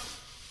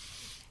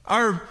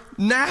our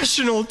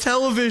national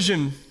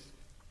television,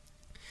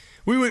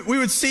 we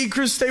would see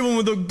Chris Stapleton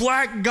with a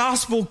black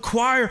gospel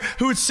choir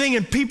who would sing,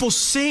 and people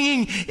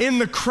singing in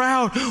the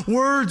crowd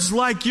words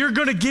like, "You're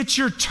going to get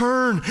your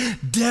turn.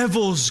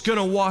 Devil's going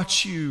to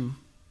watch you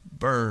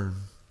burn."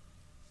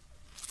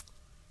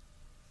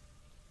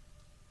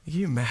 Can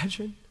you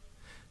imagine?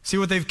 See,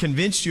 what they've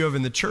convinced you of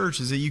in the church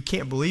is that you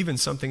can't believe in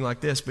something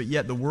like this, but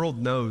yet the world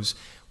knows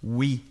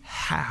we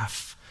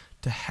have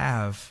to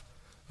have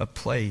a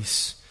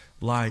place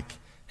like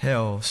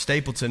hell.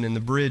 Stapleton, in the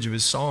bridge of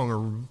his song,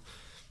 or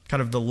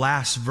kind of the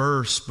last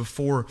verse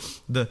before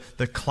the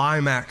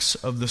climax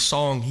of the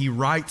song, he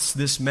writes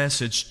this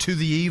message: "To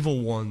the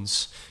evil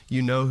ones,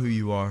 you know who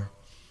you are.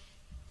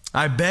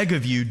 I beg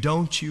of you,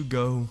 don't you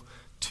go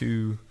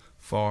too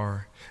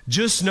far.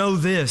 Just know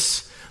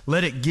this,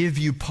 let it give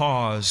you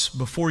pause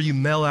before you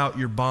mail out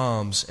your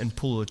bombs and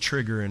pull a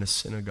trigger in a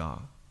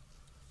synagogue.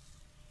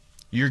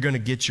 You're going to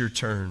get your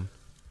turn.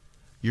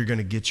 You're going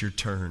to get your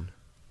turn.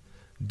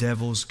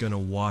 Devil's going to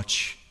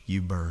watch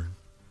you burn."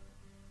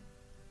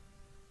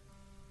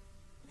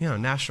 You know,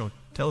 national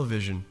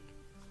television,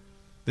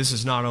 this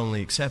is not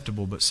only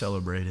acceptable but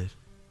celebrated.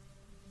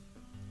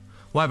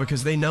 Why?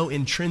 Because they know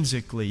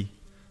intrinsically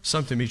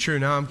something to be true.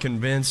 Now I'm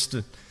convinced,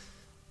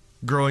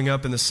 growing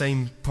up in the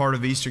same part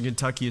of Eastern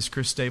Kentucky as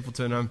Chris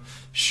Stapleton, I'm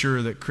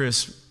sure that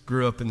Chris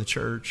grew up in the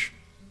church.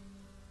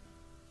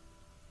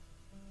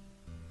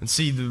 And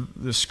see,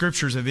 the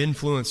scriptures have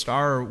influenced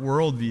our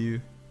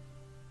worldview.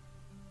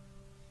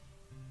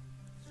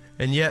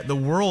 And yet the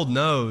world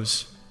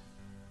knows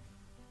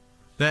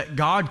that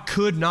God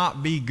could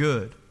not be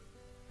good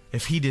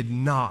if he did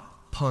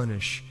not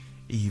punish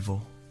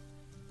evil.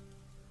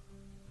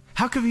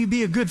 How could he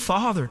be a good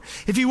father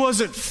if he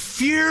wasn't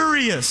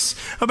furious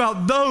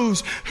about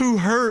those who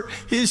hurt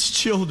his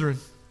children?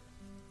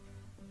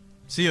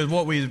 See,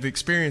 what we've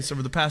experienced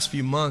over the past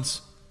few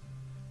months,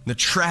 the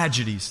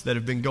tragedies that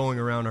have been going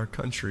around our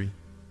country,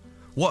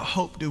 what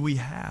hope do we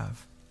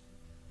have?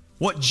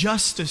 What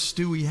justice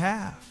do we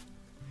have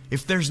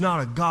if there's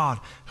not a God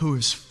who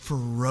is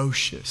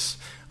ferocious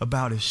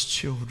about his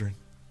children?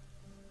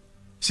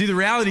 See, the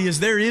reality is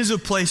there is a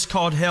place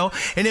called hell,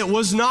 and it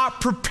was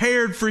not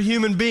prepared for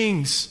human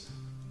beings.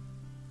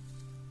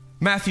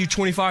 Matthew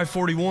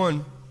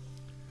 25:41,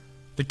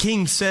 the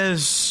king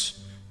says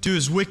to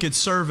his wicked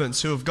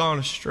servants who have gone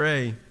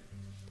astray,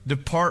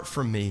 "Depart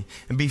from me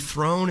and be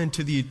thrown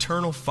into the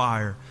eternal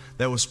fire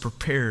that was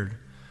prepared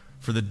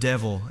for the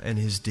devil and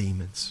his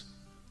demons."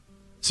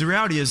 See, the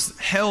reality is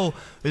hell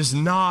is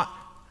not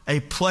a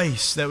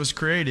place that was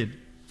created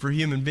for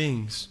human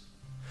beings.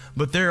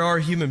 But there are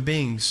human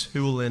beings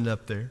who will end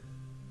up there.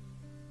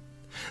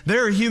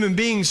 There are human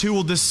beings who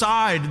will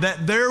decide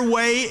that their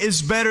way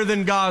is better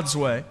than God's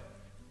way.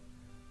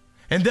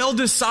 And they'll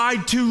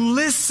decide to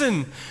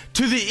listen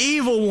to the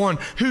evil one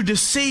who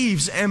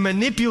deceives and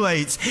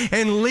manipulates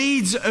and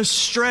leads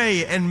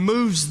astray and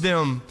moves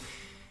them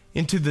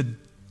into the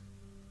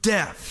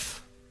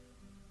depth,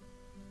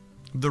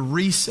 the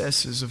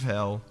recesses of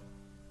hell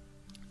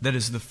that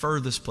is the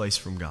furthest place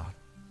from God.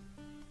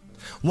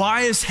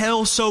 Why is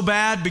hell so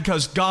bad?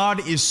 Because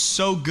God is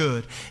so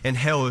good and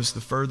hell is the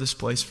furthest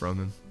place from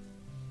Him.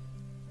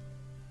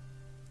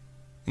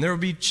 And there will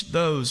be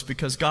those,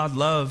 because God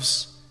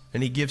loves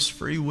and He gives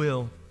free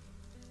will,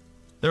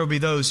 there will be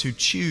those who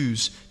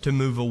choose to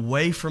move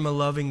away from a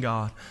loving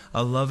God,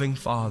 a loving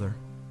Father,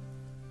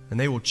 and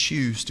they will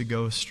choose to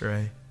go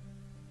astray.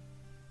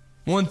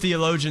 One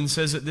theologian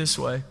says it this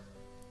way.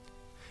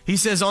 He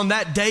says, on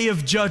that day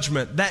of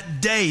judgment,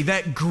 that day,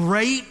 that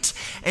great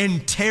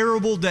and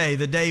terrible day,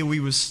 the day we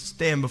will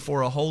stand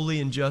before a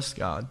holy and just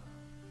God,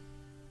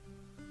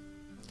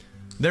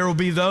 there will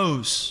be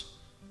those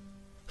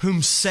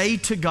whom say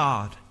to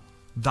God,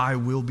 Thy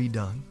will be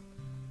done.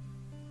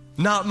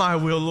 Not my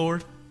will,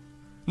 Lord.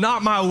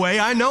 Not my way.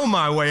 I know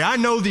my way. I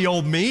know the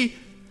old me.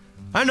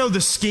 I know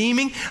the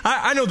scheming.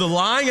 I know the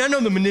lying. I know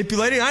the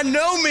manipulating. I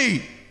know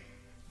me.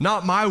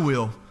 Not my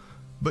will,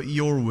 but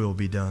your will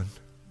be done.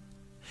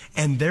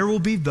 And there will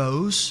be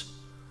those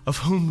of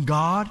whom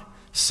God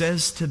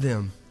says to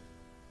them,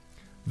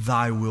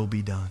 Thy will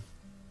be done.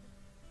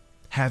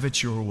 Have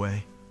it your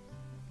way.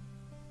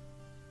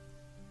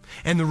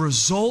 And the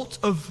result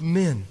of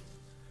men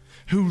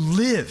who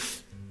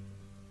live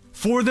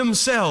for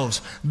themselves,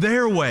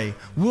 their way,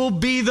 will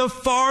be the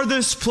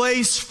farthest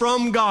place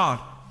from God.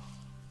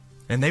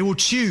 And they will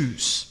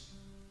choose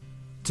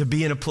to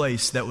be in a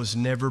place that was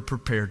never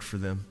prepared for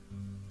them.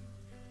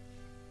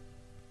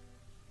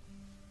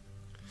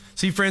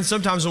 See, friends,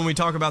 sometimes when we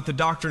talk about the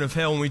doctrine of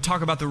hell, when we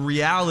talk about the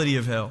reality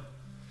of hell,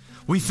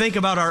 we think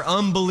about our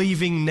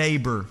unbelieving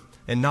neighbor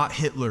and not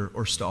Hitler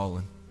or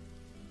Stalin.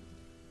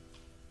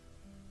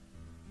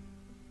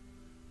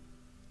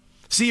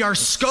 See, our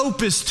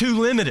scope is too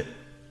limited.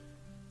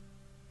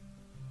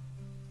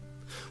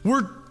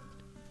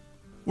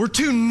 We're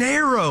too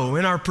narrow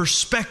in our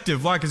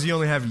perspective. Why? Because you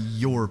only have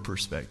your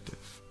perspective.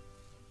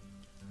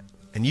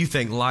 And you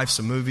think life's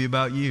a movie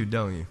about you,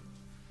 don't you?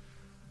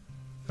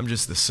 I'm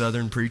just the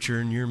Southern preacher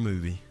in your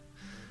movie.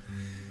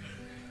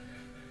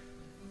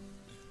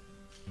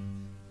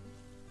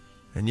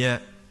 And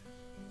yet,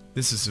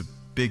 this is a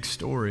big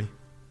story.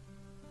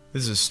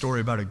 This is a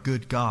story about a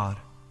good God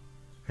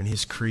and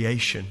His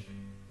creation.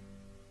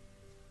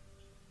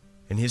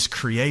 And His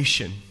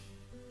creation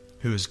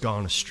who has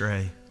gone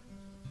astray.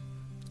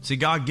 See,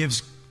 God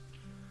gives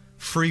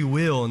free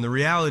will, and the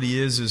reality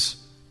is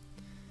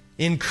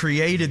in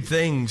created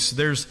things,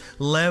 there's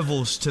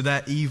levels to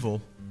that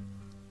evil.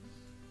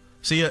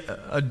 See,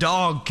 a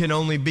dog can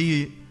only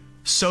be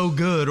so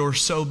good or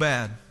so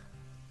bad.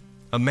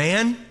 A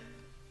man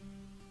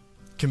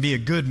can be a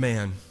good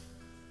man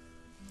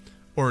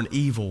or an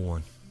evil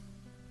one.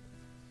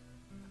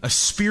 A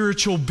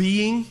spiritual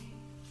being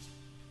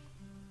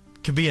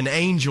can be an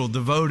angel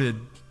devoted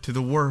to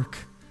the work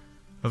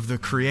of the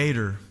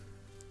Creator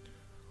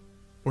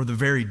or the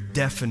very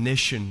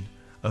definition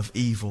of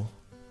evil.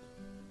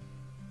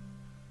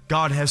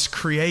 God has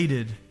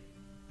created,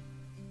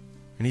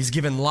 and He's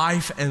given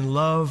life and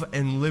love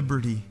and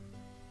liberty.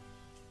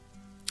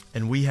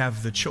 And we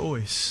have the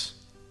choice.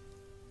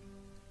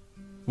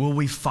 Will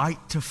we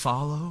fight to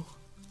follow?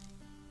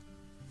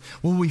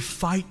 Will we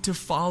fight to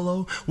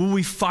follow? Will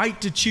we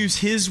fight to choose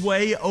His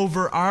way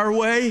over our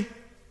way?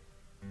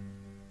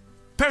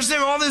 Pastor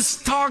Sam, all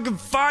this talk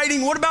of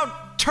fighting, what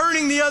about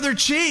turning the other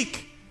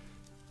cheek?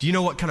 Do you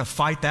know what kind of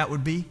fight that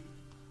would be?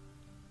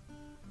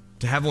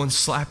 To have one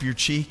slap your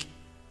cheek?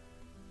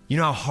 You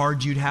know how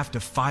hard you'd have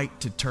to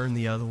fight to turn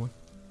the other one?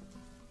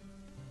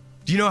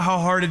 Do you know how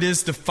hard it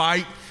is to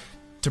fight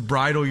to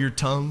bridle your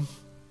tongue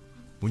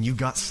when you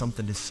got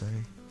something to say?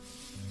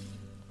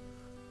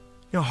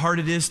 You know how hard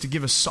it is to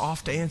give a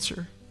soft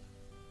answer?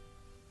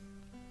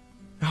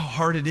 How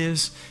hard it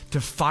is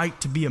to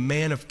fight to be a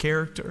man of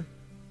character?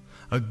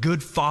 A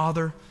good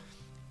father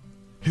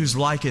who's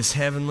like His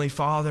heavenly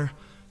Father,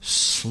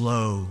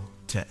 slow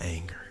to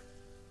anger,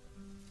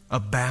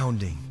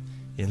 abounding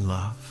in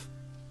love.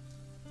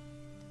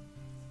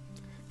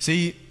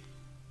 See,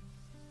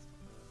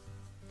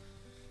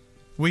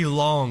 we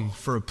long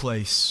for a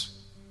place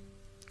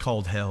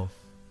called hell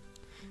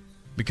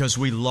because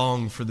we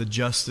long for the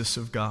justice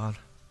of God.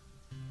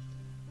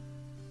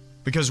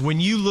 Because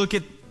when you look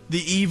at the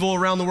evil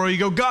around the world, you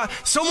go, God,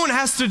 someone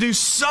has to do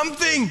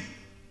something.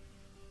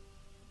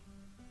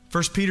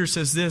 1 Peter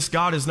says this,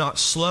 God is not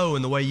slow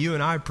in the way you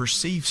and I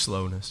perceive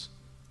slowness,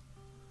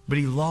 but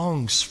He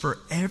longs for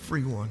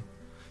everyone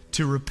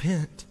to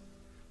repent.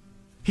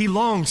 He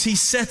longs. He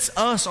sets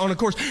us on a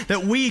course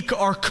that we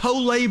are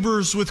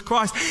co-laborers with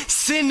Christ,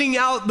 sending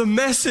out the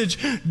message.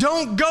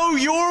 Don't go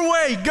your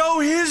way. Go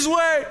His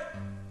way.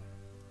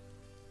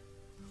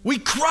 We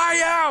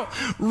cry out,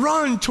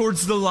 run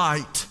towards the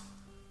light.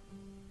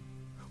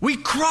 We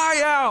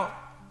cry out,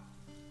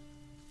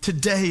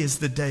 today is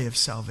the day of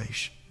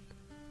salvation.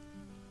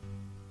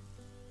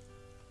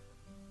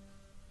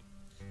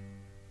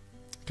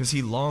 Because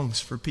He longs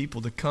for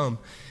people to come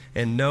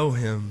and know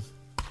Him.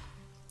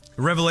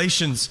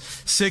 Revelations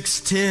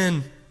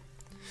 6:10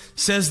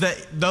 says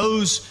that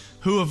those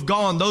who have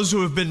gone, those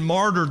who have been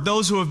martyred,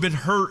 those who have been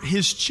hurt,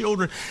 His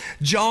children,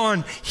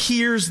 John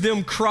hears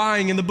them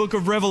crying in the book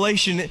of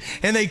Revelation,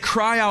 and they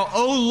cry out,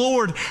 "Oh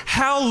Lord,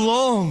 how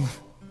long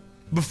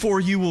before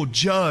you will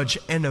judge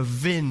and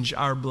avenge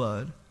our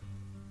blood?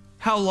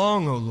 How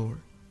long, O Lord?"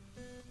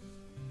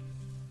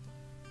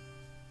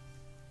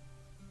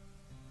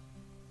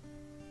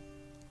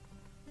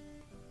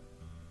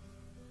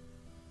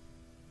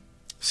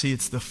 See,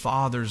 it's the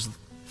Father's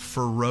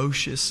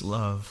ferocious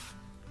love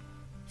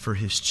for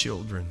His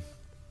children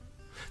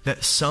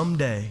that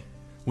someday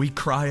we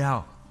cry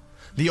out.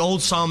 The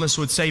old psalmist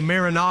would say,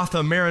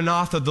 "Maranatha,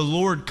 Maranatha, the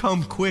Lord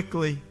come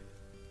quickly."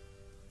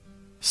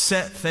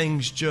 Set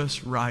things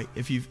just right.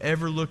 If you've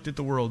ever looked at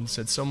the world and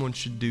said someone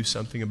should do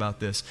something about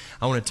this,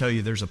 I want to tell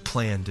you there's a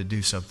plan to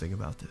do something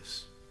about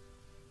this.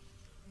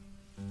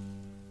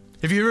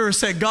 If you've ever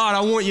said, "God,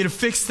 I want you to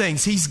fix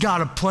things," He's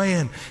got a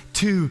plan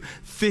to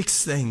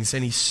fix things.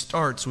 And He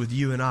starts with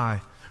you and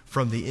I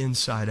from the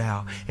inside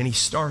out. And He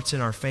starts in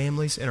our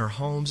families, in our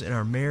homes, in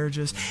our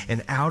marriages.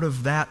 And out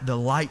of that, the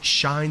light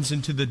shines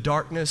into the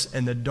darkness,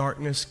 and the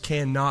darkness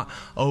cannot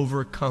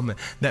overcome it.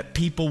 That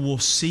people will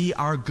see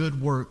our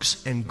good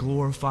works and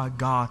glorify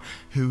God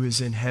who is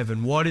in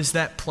heaven. What is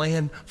that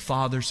plan?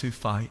 Fathers who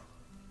fight.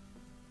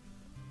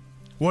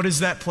 What is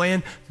that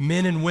plan?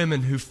 Men and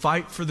women who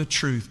fight for the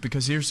truth.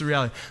 Because here's the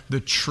reality.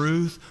 The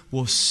truth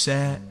will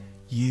set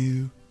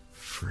you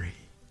free.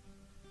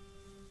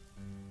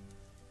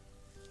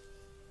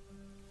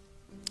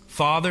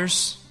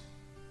 Fathers,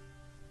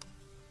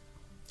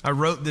 I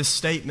wrote this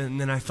statement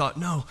and then I thought,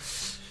 no,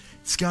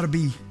 it's got to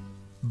be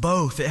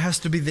both. It has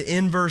to be, the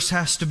inverse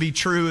has to be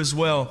true as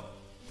well.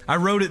 I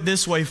wrote it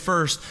this way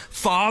first.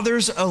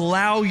 Fathers,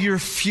 allow your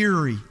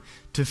fury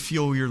to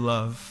fuel your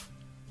love.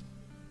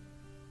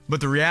 But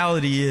the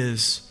reality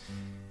is,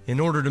 in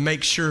order to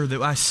make sure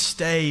that I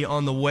stay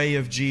on the way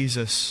of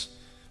Jesus,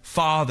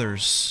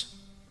 fathers,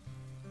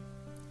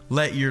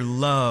 let your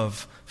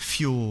love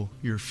fuel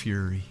your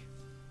fury.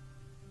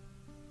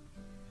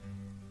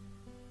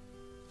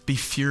 Be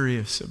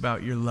furious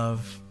about your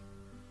love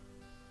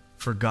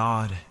for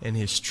God and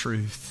His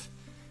truth,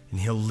 and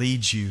He'll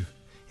lead you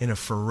in a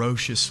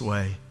ferocious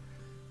way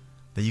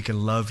that you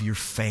can love your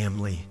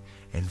family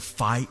and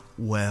fight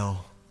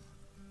well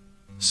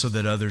so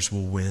that others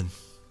will win.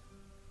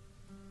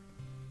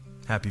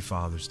 Happy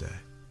Father's Day.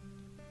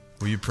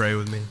 Will you pray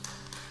with me?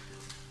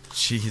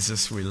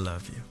 Jesus, we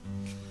love you.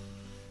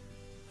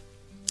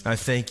 I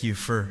thank you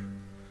for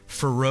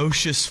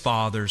ferocious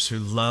fathers who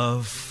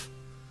love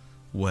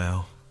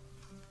well.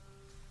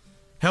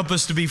 Help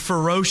us to be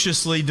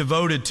ferociously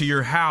devoted to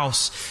your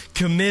house,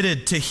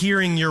 committed to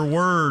hearing your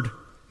word.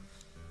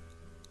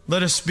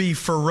 Let us be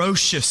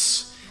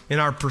ferocious in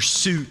our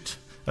pursuit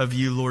of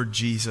you, Lord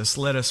Jesus.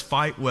 Let us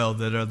fight well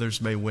that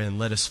others may win.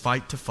 Let us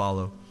fight to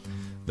follow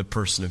the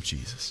person of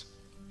Jesus.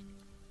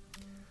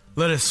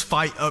 Let us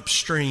fight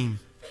upstream.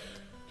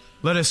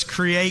 Let us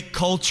create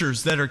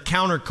cultures that are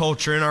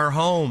counterculture in our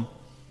home,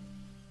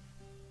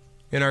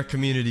 in our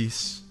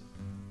communities,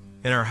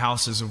 in our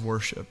houses of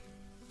worship.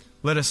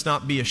 Let us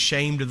not be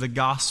ashamed of the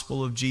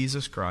gospel of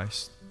Jesus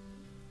Christ.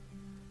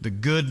 The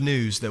good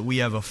news that we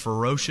have a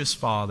ferocious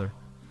Father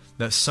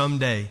that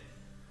someday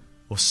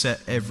will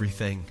set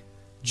everything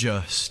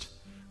just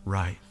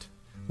right.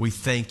 We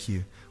thank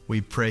you.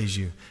 We praise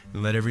you.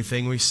 And let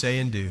everything we say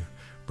and do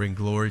bring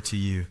glory to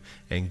you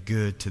and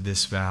good to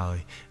this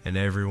valley. And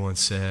everyone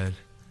said,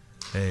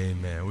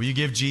 amen. Will you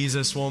give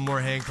Jesus one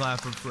more hand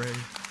clap of praise?